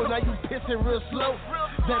wrinkle, now you pissing real slow.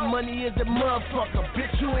 That money is the motherfucker,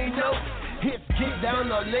 bitch, you ain't know. Hits get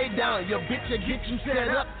down or lay down, your bitch will get you set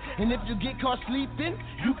up. And if you get caught sleeping,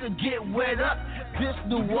 you can get wet up. This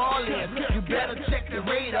New Orleans, you better check the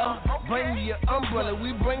radar. Bring me your umbrella,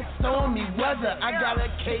 we bring stormy weather. I got a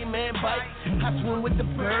Cayman bike, I swim with the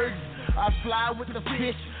birds. I fly with the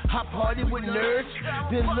fish, I party with nerds.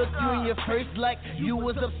 Then look you in your face like you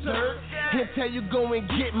was absurd. And tell you go and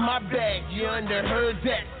get my bag, you underheard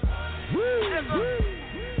that.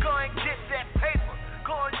 Go and get that paper,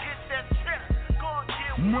 go and get that check, go and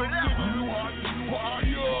get whatever.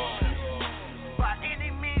 By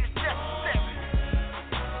any means necessary.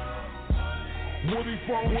 What he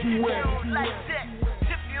found if you you at? don't like that,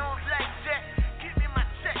 if you don't like that, give me my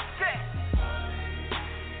check back.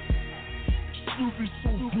 Snoopy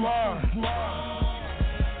SoFly.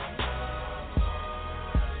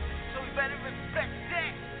 So you better respect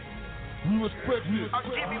that. We respect it. I'll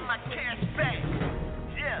give you my cash back.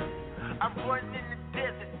 Yeah, I'm running in the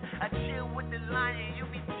desert. I chill with the lion, you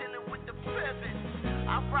be chilling with the pheasant.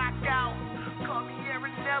 I rock out, call me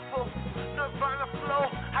Aaron Neville. Nirvana flow,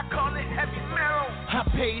 I call it heavy metal. I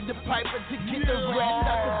paid the piper to get the rest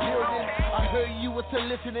out the building. I heard you was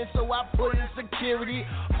soliciting, so I put in security.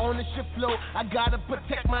 Ownership flow, I gotta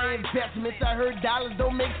protect my investments. I heard dollars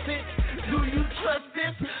don't make sense, Do you trust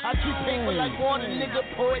this? I keep paper like water, nigga,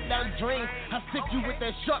 pour it down drain. I stick you with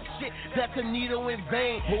that sharp shit, that's a needle in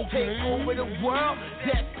vein. Take over the world,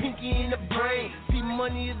 that's pinky in the brain. See,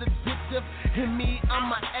 money is addictive, and me,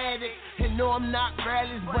 I'm an addict. And no, I'm not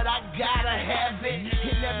rallies, but I gotta have it.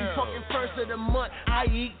 And every fucking first of the month, I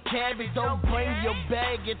eat cabbage. Don't bring your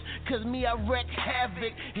baggage, cause me, I wreck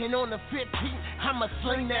havoc. And on the 15th, I'ma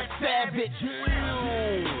sling that savage.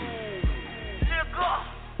 Nigga,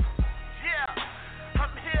 yeah,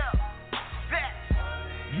 I'm here, back.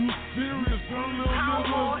 You serious, huh, little nigga?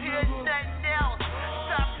 I won't hear nothing else.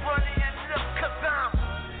 Stop running and look, cause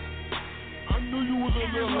I knew you was a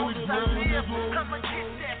little holy man, nigga. I'ma get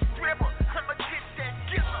that dribble, I'ma get that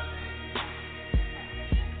giver.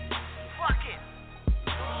 Fuck it.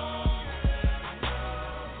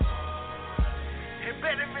 You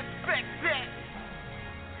better respect that.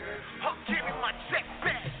 Oh, give me my check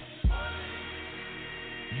back.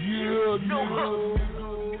 Yeah, nigga.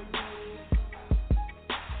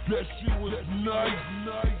 That shit was nice.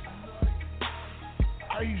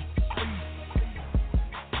 Ice.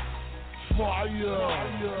 Fire.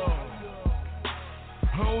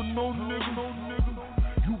 I don't know, nigga.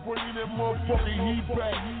 You bringing that motherfucking heat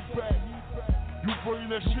back. You bringing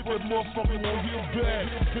that shit that motherfucking won't get back.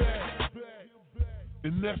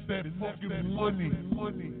 And that's that fucking money.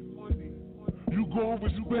 You gon'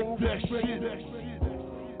 respect that shit.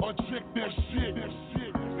 Or check that shit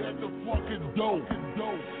at the fucking door.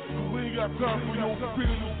 We ain't got time for your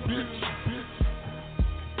business, bitch.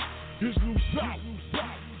 It's New South.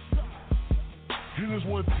 And it's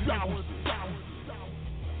 1,000.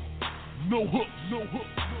 No hooks.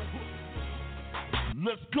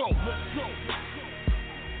 Let's go.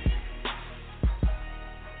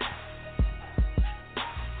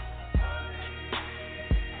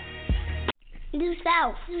 New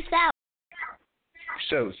South.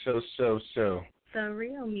 So. The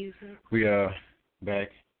real music. We are back,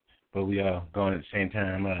 but we are going at the same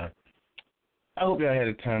time. I hope y'all had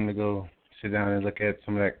the time to go sit down and look at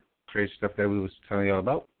some of that crazy stuff that we was telling y'all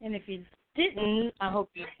about. And if you didn't, I hope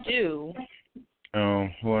you do.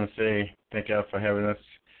 We want to say thank y'all for having us.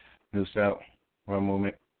 New South, World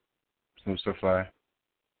Movement, Snoopy SoFly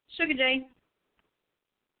Sugar J.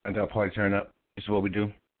 Adult Party Turn Up. This is what we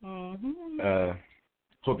do. Mm-hmm.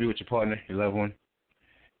 Hope you with your partner, your loved one.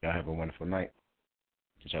 Y'all have a wonderful night.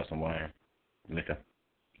 Get y'all some wine, liquor,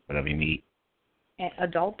 whatever you need. And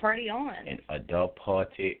adult party on. And adult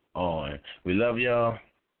party on. We love y'all.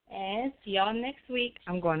 And see y'all next week.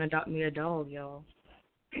 I'm going to adopt me a dog, y'all.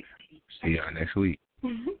 See y'all next week.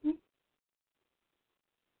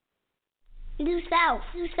 New South.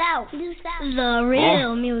 The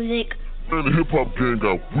real music. Man, the hip-hop game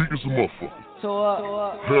got weak as a motherfucker.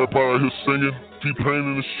 Everybody out here singing, T-Pain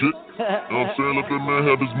and shit. You know what I'm saying? Let that man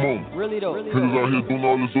have his moment. Really though. Niggas out here doing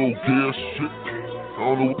all this old gay ass shit. I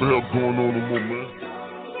don't know what the hell's going on no more, man.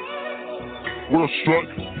 What up, Strut?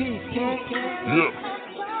 Peace, Ken. Yeah.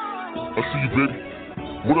 I see you, baby.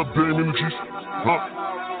 What up, Dame Energies? Huh?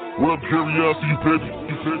 What up, Gary? I see you, baby.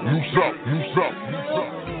 New South.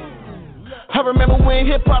 I remember when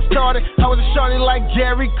hip-hop started, I was a shorty like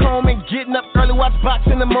Gary Coleman, getting up early, watch box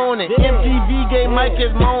in the morning. MTV gave Mike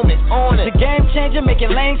his moment, on it. The game changer,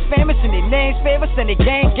 making lanes famous, and their names famous, and they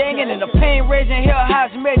gang-ganging, and the pain-raising Hill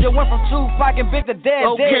House Major went from Tupac and Big to Dead.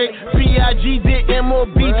 Okay, B.I.G. did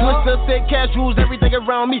M.O.B. Twister said cash rules everything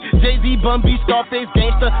around me. Jay-Z, Bun B, Scarface,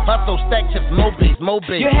 Gangsta, Hustle, Stack Chips, Mo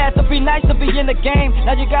Base. You had to be nice to be in the game,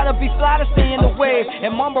 now you gotta be fly to stay in the wave.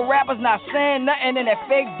 And mumble rappers not saying nothing, and that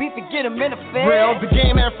fake beef and get them in the face. Real, the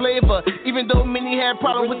game had flavor, even though many had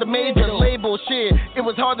problems with the major label shit. It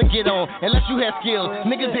was hard to get on, unless you had skills.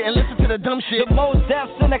 Niggas didn't listen to the dumb shit. The most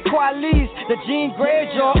depths in the Qualis, the Jean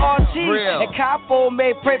Grey, Joe R.T. Real. And Capo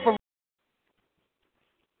made pray for